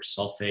copper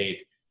sulfate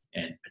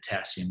and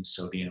potassium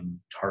sodium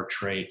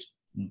tartrate,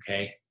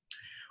 okay?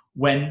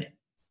 When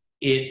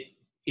it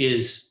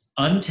is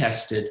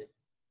untested,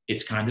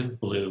 it's kind of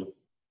blue,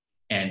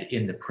 and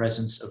in the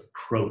presence of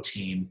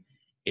protein,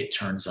 it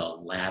turns a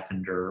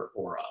lavender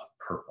or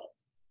a purple.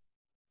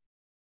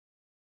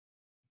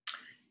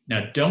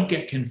 Now, don't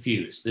get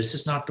confused. This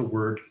is not the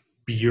word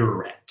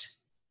buret.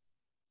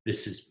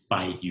 This is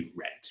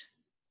biuret.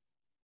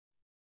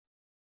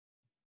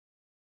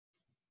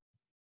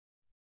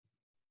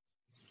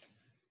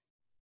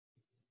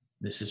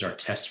 This is our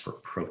test for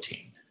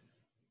protein.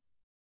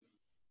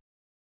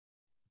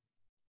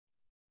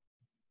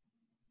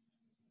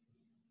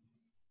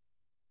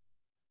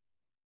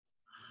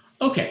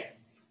 Okay,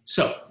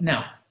 so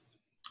now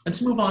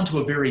let's move on to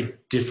a very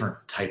different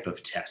type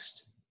of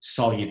test,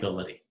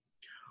 solubility.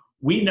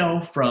 We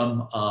know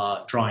from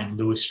drawing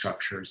Lewis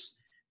structures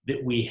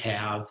that we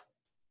have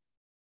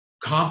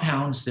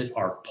compounds that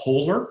are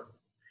polar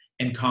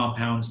and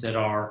compounds that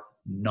are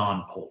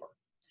nonpolar.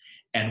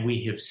 And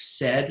we have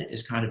said,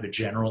 as kind of a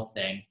general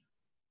thing,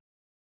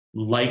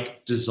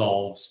 like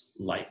dissolves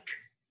like.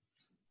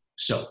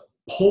 So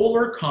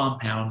polar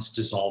compounds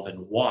dissolve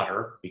in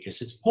water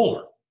because it's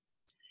polar.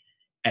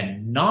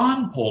 And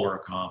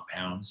nonpolar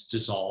compounds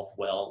dissolve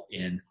well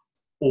in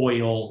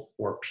oil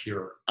or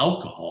pure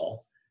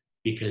alcohol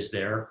because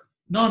they're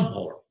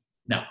nonpolar.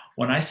 Now,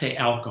 when I say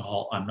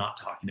alcohol, I'm not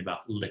talking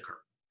about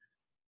liquor.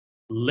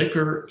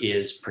 Liquor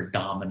is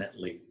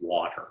predominantly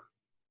water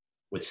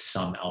with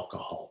some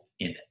alcohol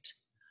in it.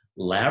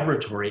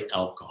 Laboratory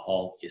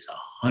alcohol is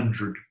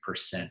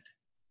 100%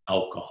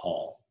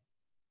 alcohol,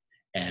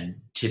 and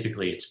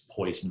typically it's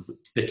poison.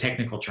 The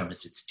technical term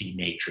is it's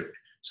denatured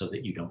so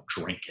that you don't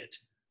drink it,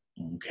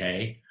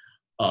 okay?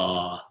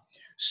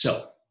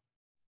 So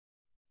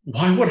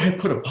why would I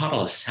put a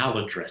bottle of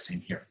salad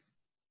dressing here?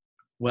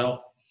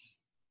 Well,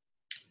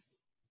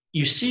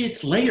 you see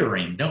it's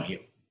layering, don't you?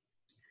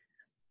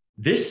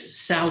 This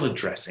salad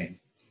dressing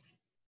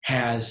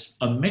has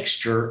a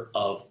mixture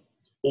of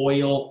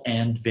oil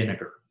and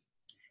vinegar.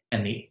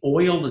 And the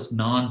oil is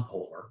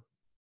nonpolar,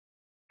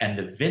 and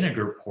the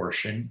vinegar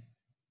portion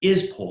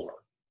is polar.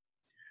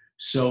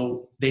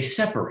 So they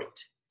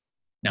separate.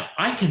 Now,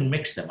 I can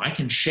mix them. I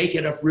can shake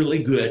it up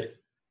really good,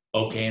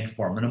 okay, and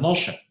form an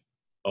emulsion,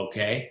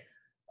 okay?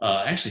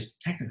 Actually,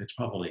 technically, it's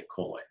probably a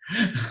colloid.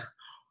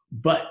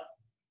 But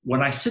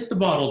when I sit the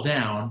bottle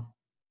down,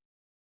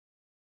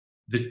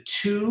 the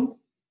two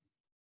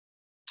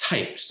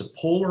types, the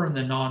polar and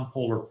the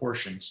nonpolar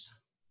portions,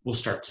 will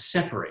start to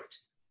separate.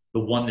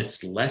 The one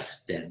that's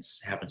less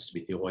dense, happens to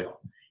be the oil,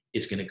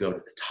 is going to go to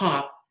the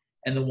top,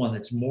 and the one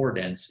that's more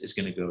dense is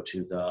going to go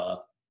to the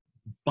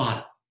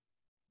bottom,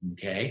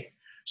 okay?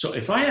 So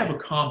if I have a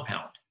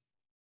compound,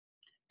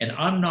 and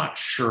I'm not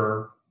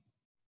sure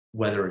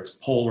whether it's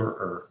polar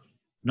or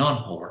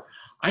nonpolar,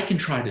 I can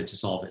try to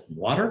dissolve it in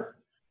water,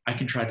 I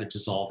can try to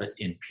dissolve it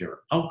in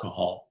pure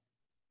alcohol,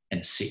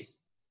 and C.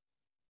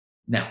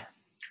 Now,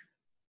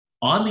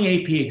 on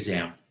the AP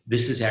exam,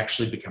 this is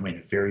actually becoming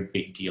a very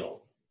big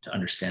deal to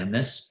understand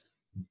this,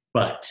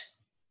 but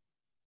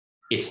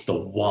it's the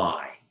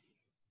why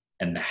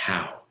and the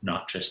how,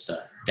 not just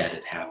the that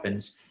it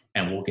happens.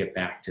 And we'll get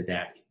back to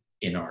that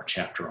in our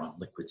chapter on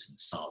liquids and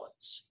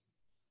solids.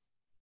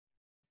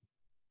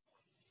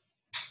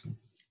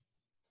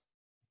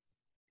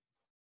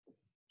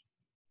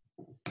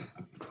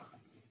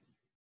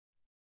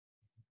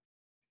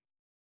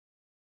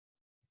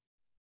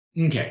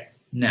 Okay,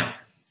 now,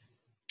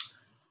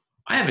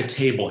 I have a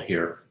table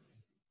here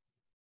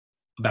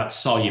about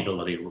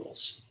solubility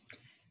rules.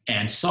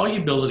 And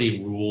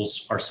solubility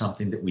rules are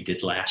something that we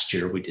did last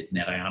year. We did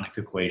net ionic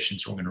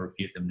equations. We're going to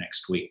review them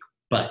next week.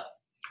 But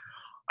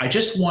I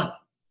just want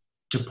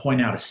to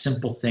point out a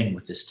simple thing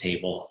with this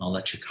table, and I'll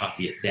let you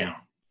copy it down.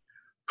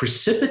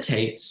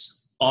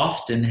 Precipitates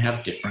often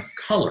have different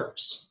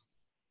colors.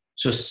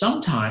 So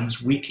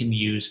sometimes we can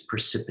use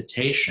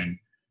precipitation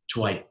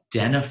to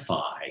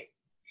identify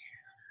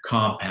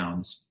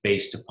compounds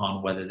based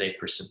upon whether they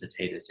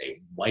precipitate as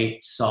a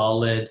white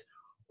solid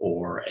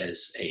or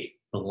as a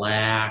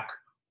black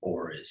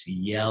or as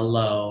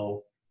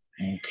yellow,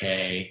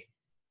 okay?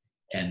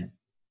 And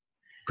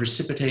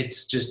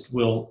precipitates just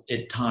will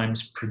at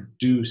times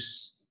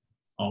produce,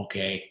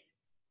 okay,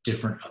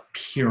 different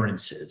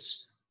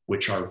appearances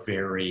which are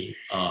very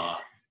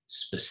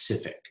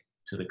specific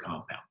to the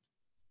compound.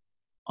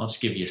 I'll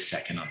just give you a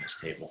second on this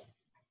table.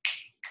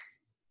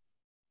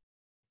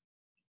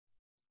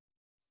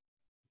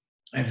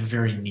 I have a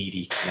very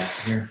needy cat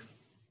here.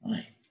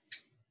 Hi.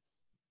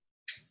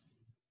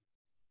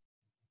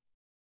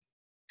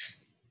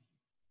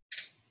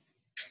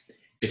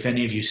 If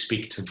any of you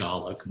speak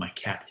Tagalog, my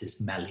cat is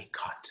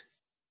Malikat.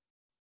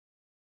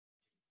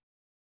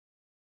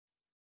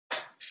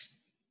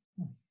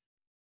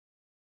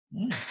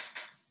 You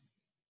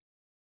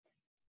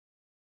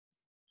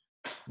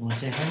want to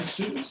say hi,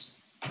 students?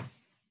 You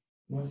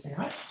want to say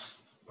hi?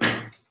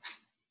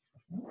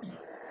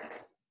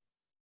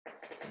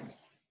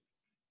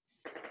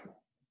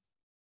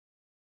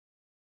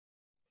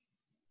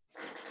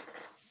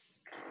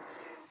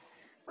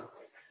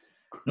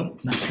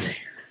 Nope, not today.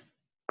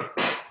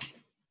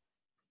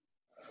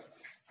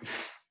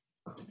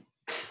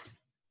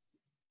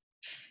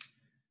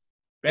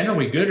 Ben, are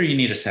we good or you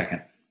need a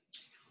second?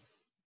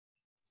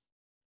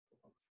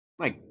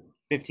 Like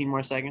 15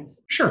 more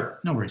seconds.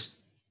 Sure, no worries.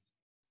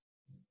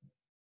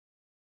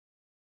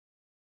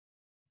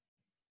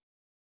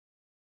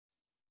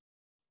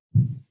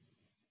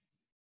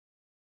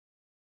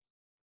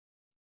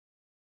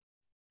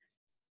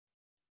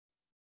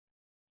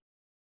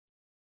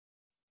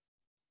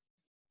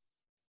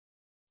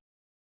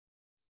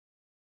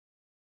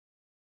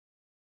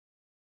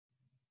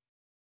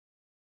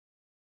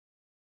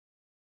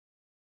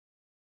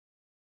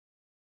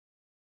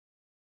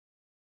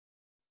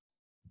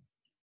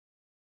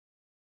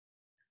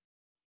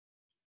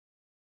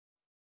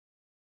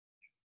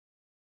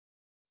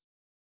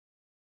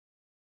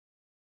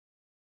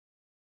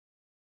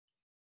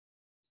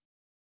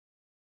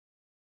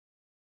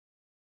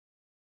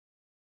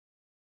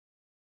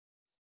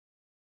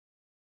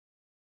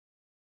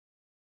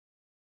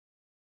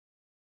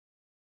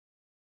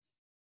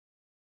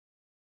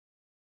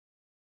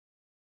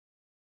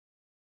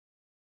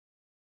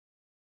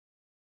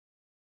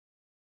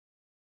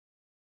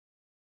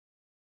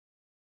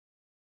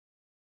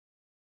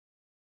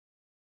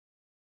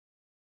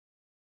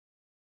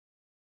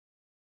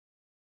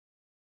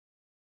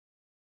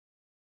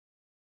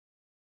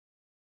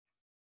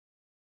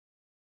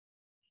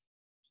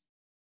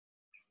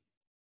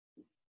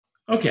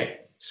 Okay,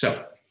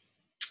 so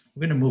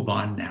we're going to move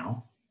on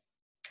now.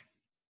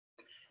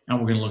 Now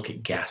we're going to look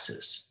at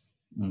gases,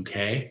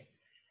 okay?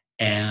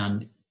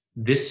 And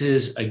this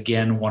is,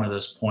 again, one of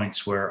those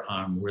points where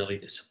I'm really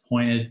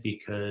disappointed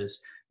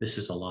because this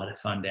is a lot of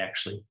fun to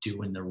actually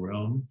do in the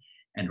room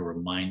and to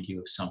remind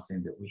you of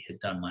something that we had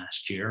done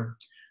last year.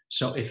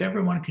 So if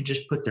everyone could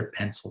just put their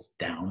pencils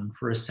down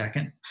for a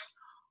second,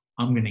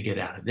 I'm going to get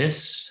out of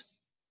this.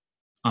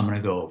 I'm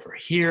going to go over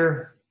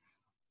here.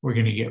 We're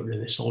going to get rid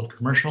of this old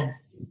commercial,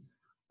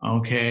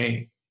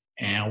 okay?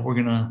 And we're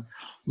going to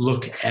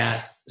look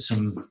at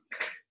some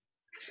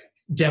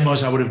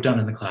demos I would have done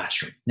in the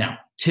classroom. Now,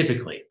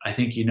 typically, I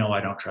think you know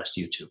I don't trust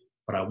YouTube,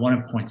 but I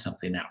want to point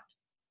something out.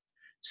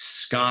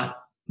 Scott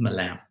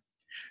Malam.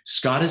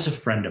 Scott is a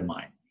friend of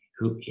mine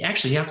who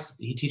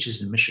he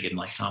teaches in Michigan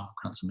like Tom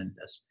Kunzelman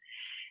does.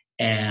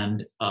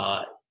 And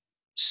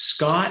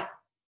Scott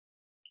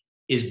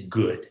is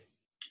good.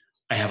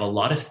 I have a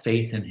lot of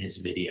faith in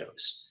his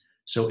videos.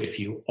 So if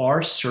you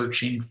are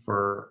searching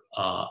for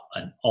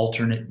an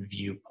alternate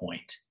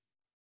viewpoint,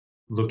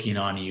 looking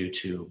on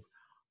YouTube,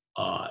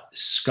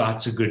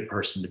 Scott's a good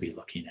person to be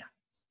looking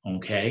at,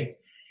 okay?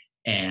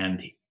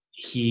 And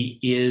he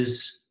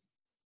is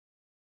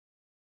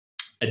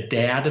a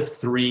dad of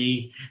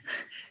 3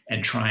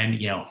 and trying,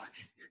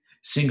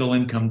 single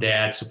income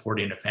dad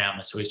supporting a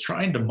family. So he's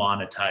trying to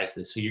monetize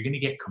this. So you're going to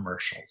get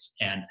commercials.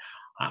 And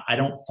I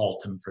don't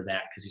fault him for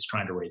that because he's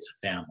trying to raise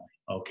a family,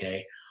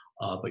 okay?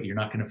 But you're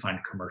not going to find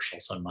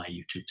commercials on my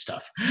YouTube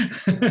stuff.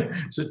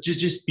 So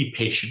just be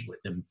patient with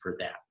him for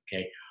that,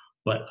 okay?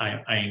 But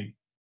I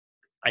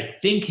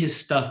think his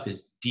stuff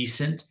is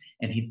decent,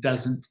 and he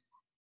doesn't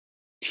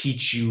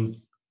teach you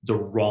the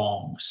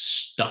wrong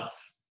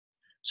stuff.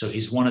 So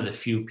he's one of the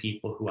few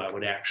people who I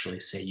would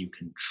actually say you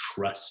can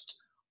trust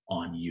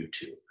on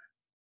YouTube.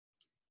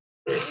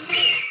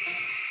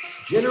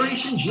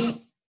 Generation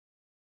G.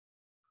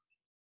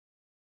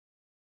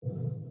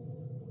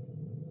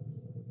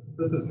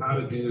 This is how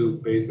to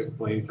do basic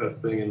flame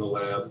testing in the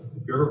lab.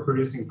 If you're ever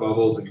producing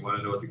bubbles and you want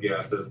to know what the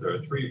gas is, there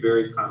are 3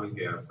 very common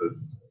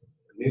gases.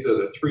 And these are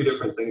the 3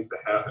 different things that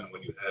happen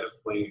when you add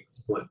a flaming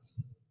splint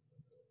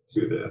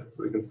to that.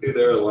 So we can see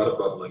there a lot of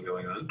bubbling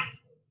going on.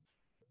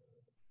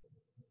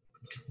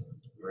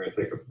 We're going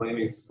to take a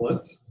flaming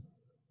splint,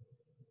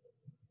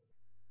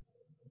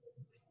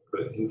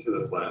 put it into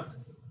the flask.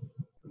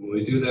 And when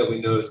we do that, we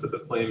notice that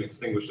the flame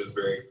extinguishes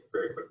very,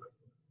 very quickly.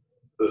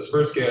 So this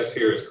first gas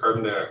here is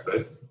carbon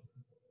dioxide.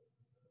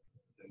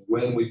 And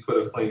when we put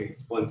a flaming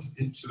splint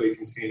into a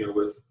container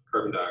with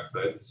carbon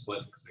dioxide, the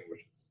splint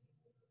extinguishes.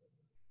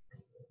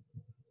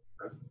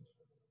 Okay.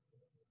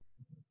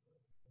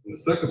 And the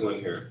second one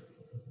here,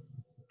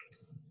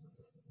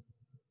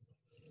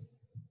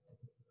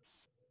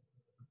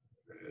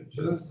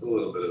 just a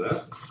little bit of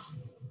that.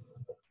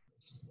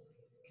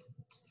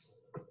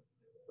 A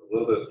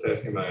little bit of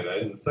potassium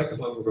iodide. And the second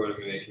one, we're going to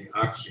be making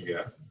oxygen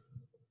gas.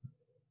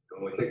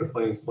 And when we take a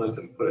flame splint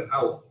and put it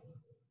out,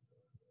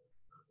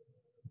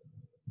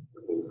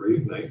 it will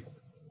reignite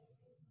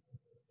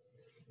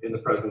in the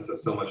presence of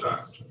so much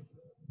oxygen.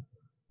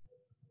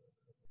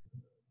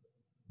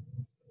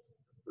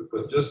 We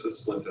put just the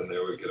splint in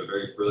there, we get a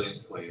very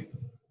brilliant flame.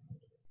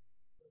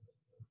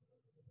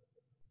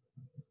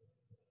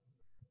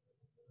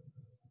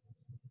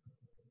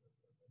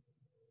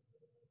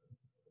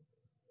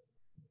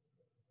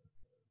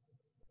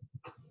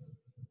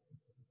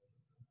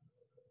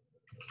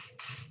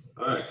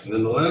 All right, and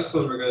then the last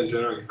one, we're going to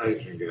generate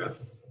hydrogen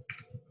gas.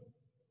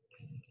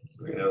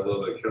 We're going to add a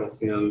little bit of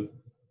calcium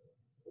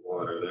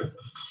water there.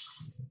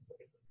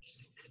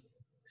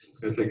 It's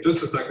going to take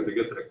just a second to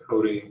get that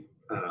coating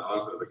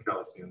off of the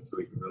calcium so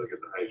we can really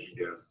get the hydrogen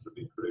gas to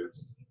be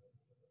produced.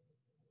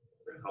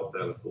 We're going to help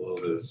that with a little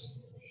bit of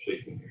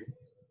shaking here.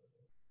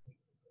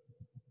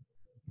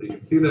 So you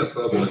can see that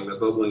bubbling. That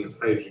bubbling is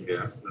hydrogen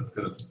gas, and that's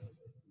going to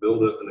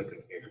build up in the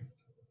container.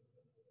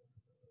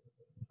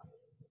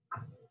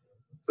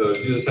 So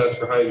to do the test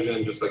for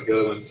hydrogen, just like the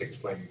other ones, take a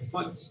flaming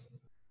splint,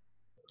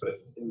 put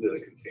it into the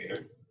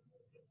container.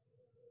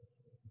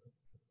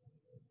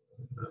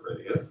 It's not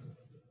ready yet.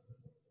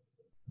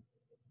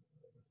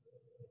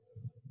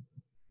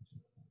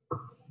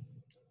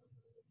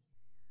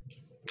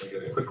 We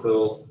get a quick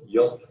little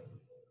yelp.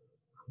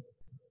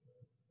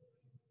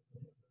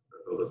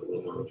 Build up a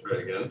little more. We'll try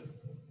it again.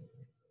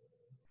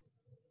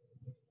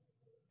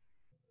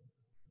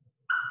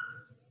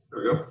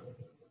 There we go.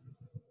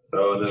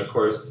 So, and then of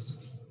course,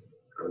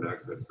 carbon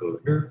dioxide is still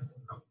over here.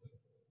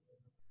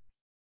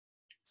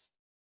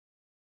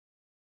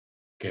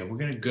 Okay, we're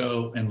going to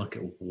go and look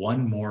at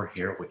one more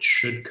here, which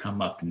should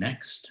come up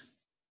next.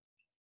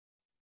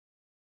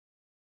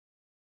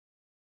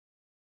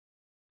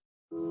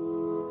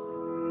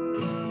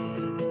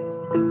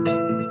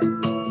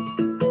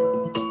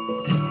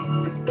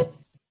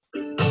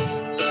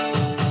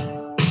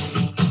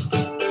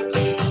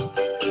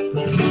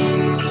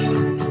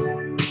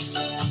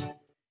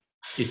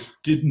 It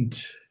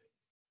didn't.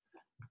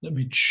 Let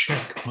me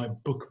check my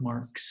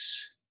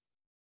bookmarks.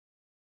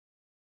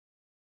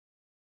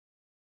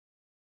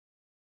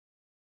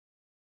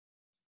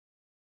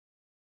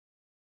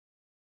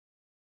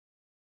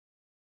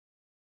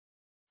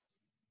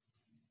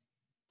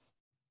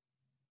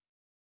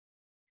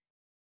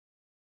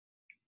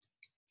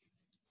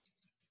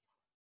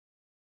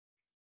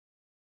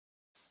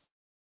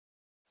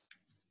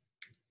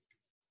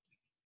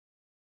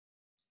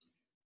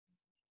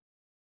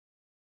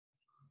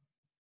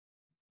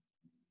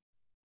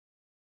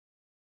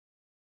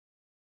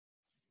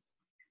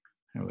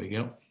 There we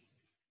go.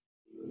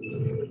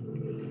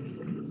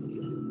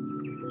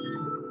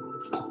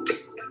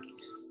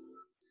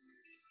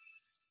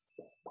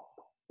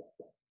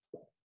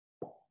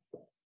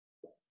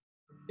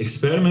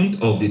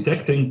 Experiment of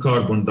detecting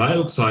carbon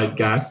dioxide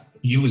gas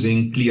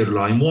using clear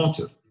lime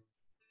water.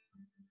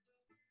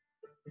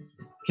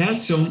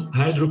 Calcium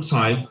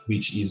hydroxide,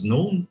 which is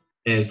known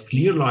as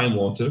clear lime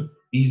water,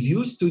 is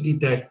used to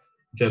detect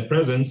the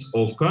presence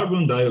of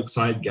carbon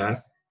dioxide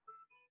gas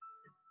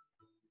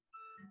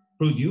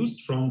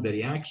produced from the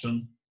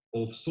reaction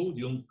of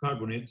sodium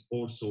carbonate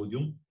or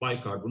sodium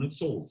bicarbonate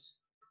salts.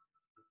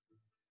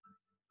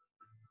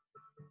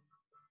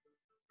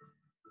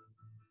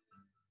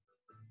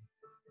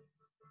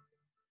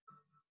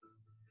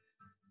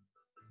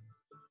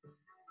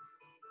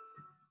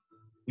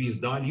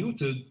 With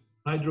diluted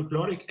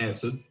hydrochloric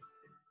acid,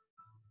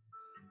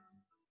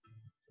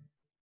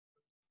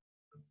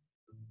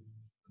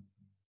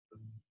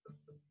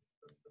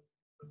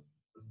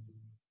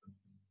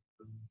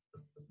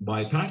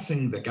 by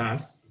passing the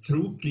gas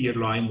through clear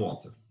lime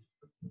water.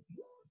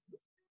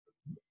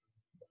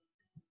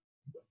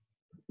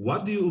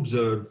 What do you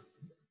observe?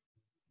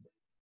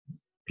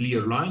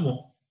 Clear lime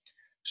water.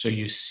 So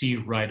you see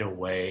right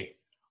away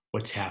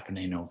what's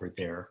happening over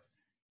there.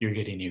 You're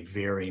getting a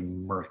very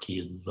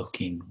murky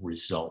looking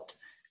result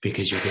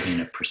because you're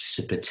getting a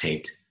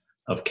precipitate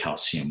of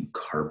calcium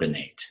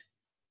carbonate.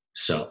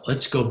 So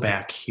let's go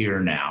back here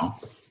now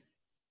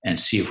and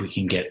see if we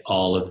can get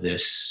all of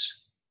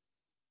this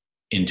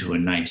into a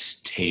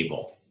nice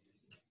table.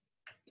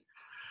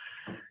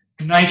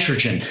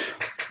 Nitrogen.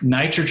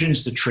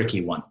 Nitrogen's the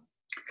tricky one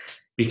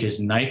because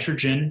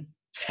nitrogen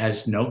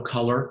has no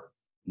color,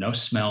 no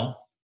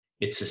smell.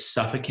 It's a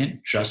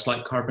suffocant, just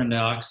like carbon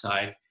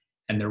dioxide,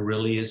 and there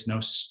really is no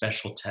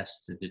special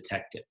test to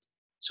detect it.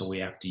 So we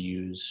have to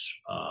use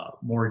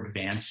more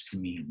advanced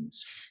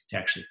means to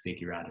actually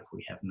figure out if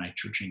we have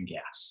nitrogen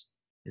gas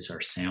as our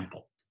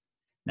sample.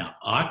 Now,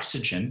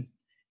 oxygen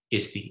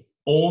is the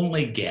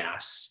only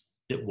gas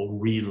that will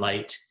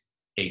relight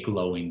a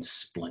glowing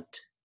splint.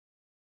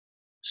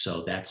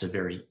 So that's a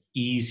very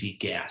easy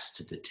gas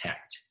to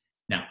detect.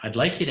 Now, I'd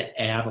like you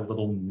to add a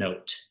little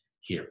note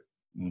here,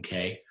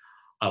 okay?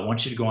 I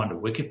want you to go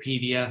onto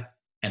Wikipedia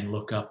and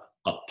look up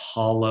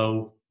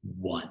Apollo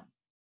 1,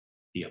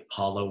 the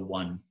Apollo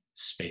 1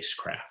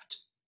 spacecraft.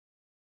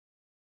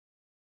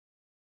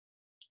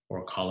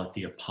 Or call it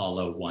the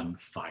Apollo 1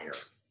 fire.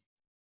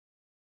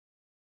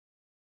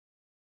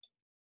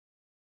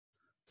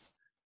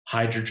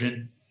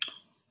 Hydrogen.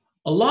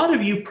 A lot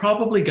of you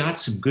probably got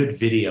some good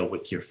video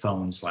with your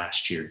phones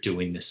last year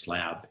doing this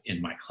lab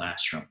in my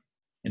classroom.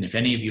 And if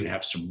any of you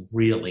have some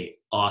really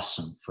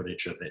awesome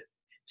footage of it,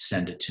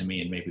 send it to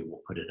me and maybe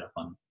we'll put it up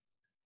on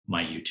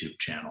my YouTube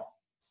channel.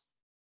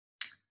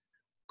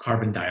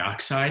 Carbon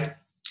dioxide.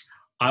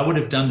 I would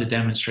have done the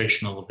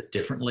demonstration a little bit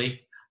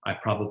differently. I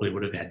probably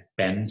would have had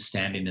Ben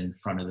standing in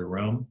front of the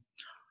room,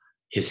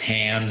 his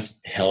hand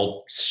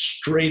held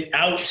straight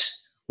out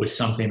with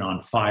something on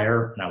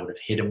fire, and I would have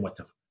hit him with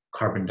a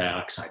carbon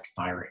dioxide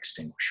fire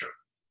extinguisher.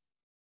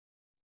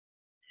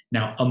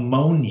 Now,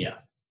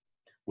 ammonia,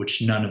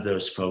 which none of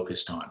those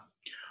focused on.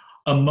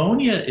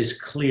 Ammonia is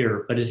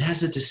clear, but it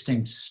has a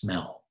distinct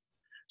smell.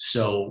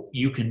 So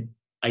you can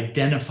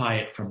identify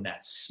it from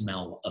that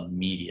smell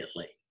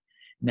immediately.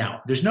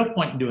 Now, there's no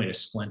point in doing a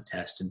splint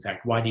test. In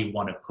fact, why do you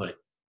want to put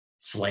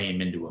flame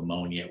into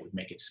ammonia? It would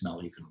make it smell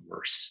even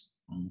worse,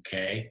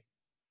 okay?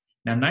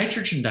 Now,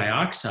 nitrogen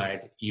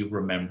dioxide, you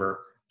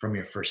remember from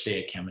your first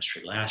day of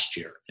chemistry last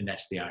year, and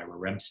that's the Ira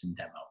Remsen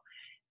demo.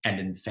 And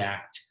in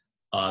fact,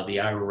 the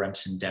Ira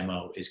Remsen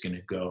demo is going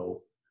to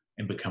go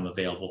and become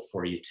available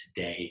for you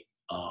today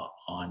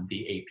on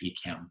the AP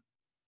Chem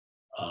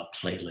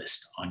playlist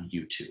on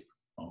YouTube,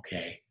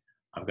 okay?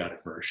 I've got a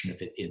version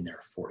of it in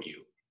there for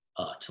you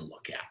to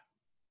look at.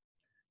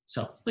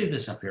 So let's leave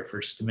this up here for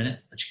just a minute,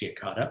 let you get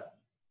caught up.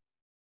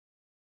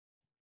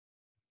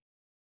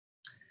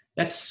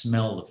 That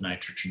smell of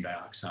nitrogen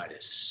dioxide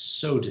is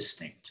so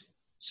distinct,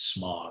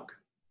 smog.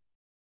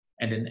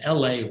 And in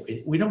LA,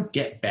 we don't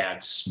get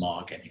bad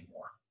smog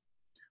anymore.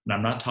 And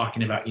I'm not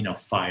talking about, you know,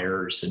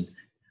 fires and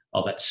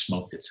all that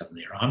smoke that's up in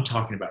the air. I'm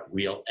talking about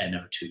real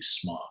NO2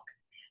 smog.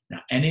 Now,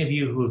 any of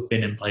you who have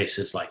been in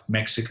places like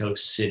Mexico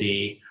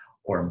City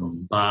or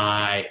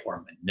Mumbai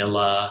or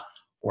Manila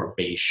or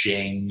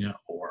Beijing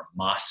or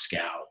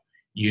Moscow,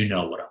 you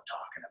know what I'm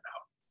talking about.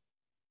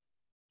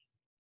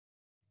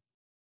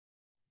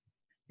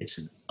 It's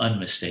an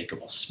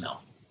unmistakable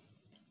smell.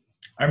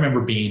 I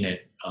remember being at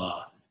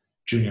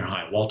junior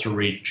high, Walter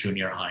Reed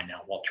Junior High,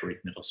 now Walter Reed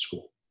Middle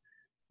School,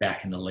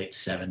 back in the late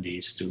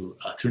 70s through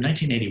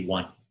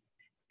 1981.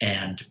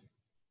 And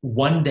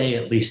one day,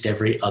 at least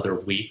every other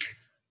week,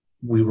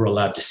 we were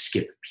allowed to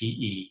skip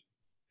PE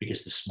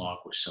because the smog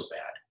was so bad.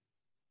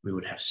 We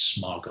would have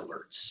smog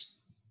alerts.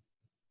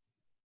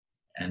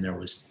 And there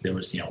was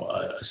you know,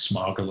 a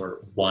smog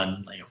alert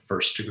 1, you know,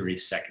 first degree,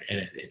 second, and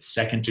at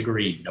second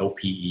degree, no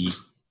PE.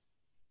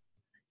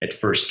 At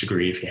first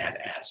degree, if you had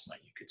asthma,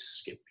 you could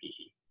skip PE.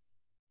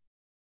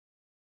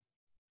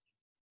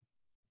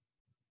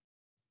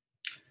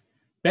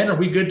 Ben, are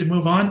we good to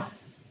move on?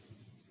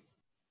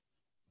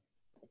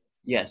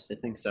 Yes, I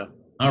think so.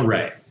 All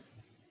right.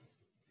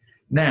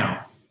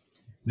 Now,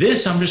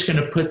 this, I'm just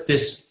going to put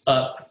this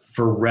up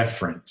for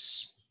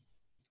reference.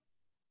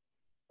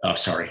 Oh,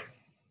 sorry.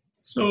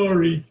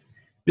 Sorry.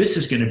 This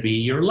is going to be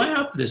your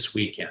lab this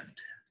weekend,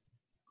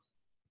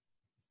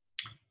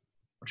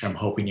 which I'm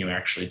hoping you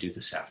actually do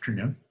this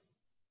afternoon.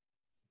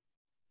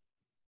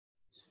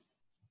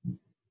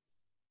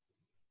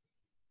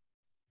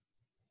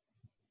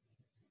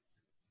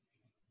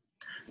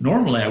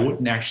 Normally, I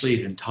wouldn't actually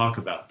even talk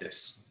about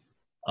this.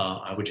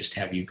 I would just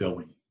have you go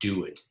and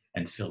do it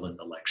and fill in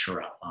the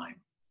lecture outline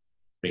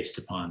based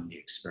upon the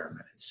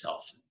experiment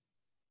itself.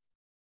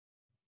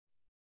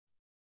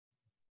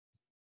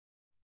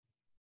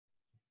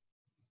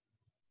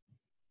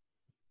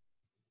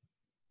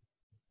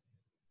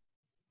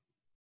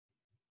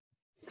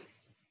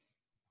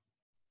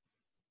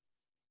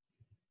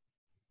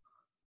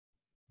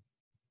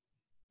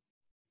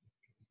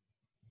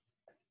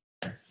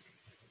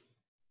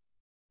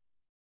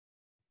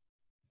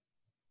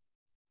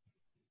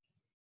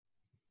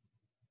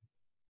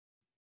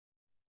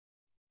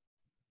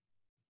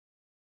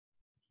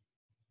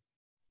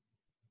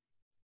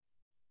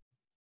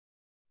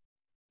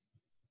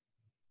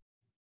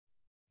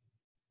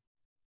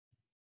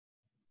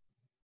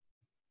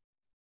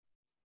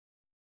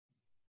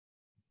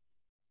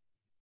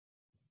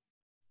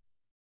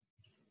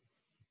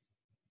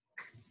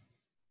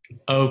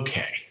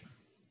 Okay.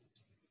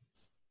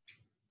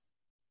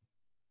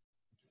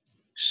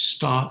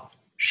 Stop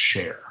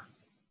share.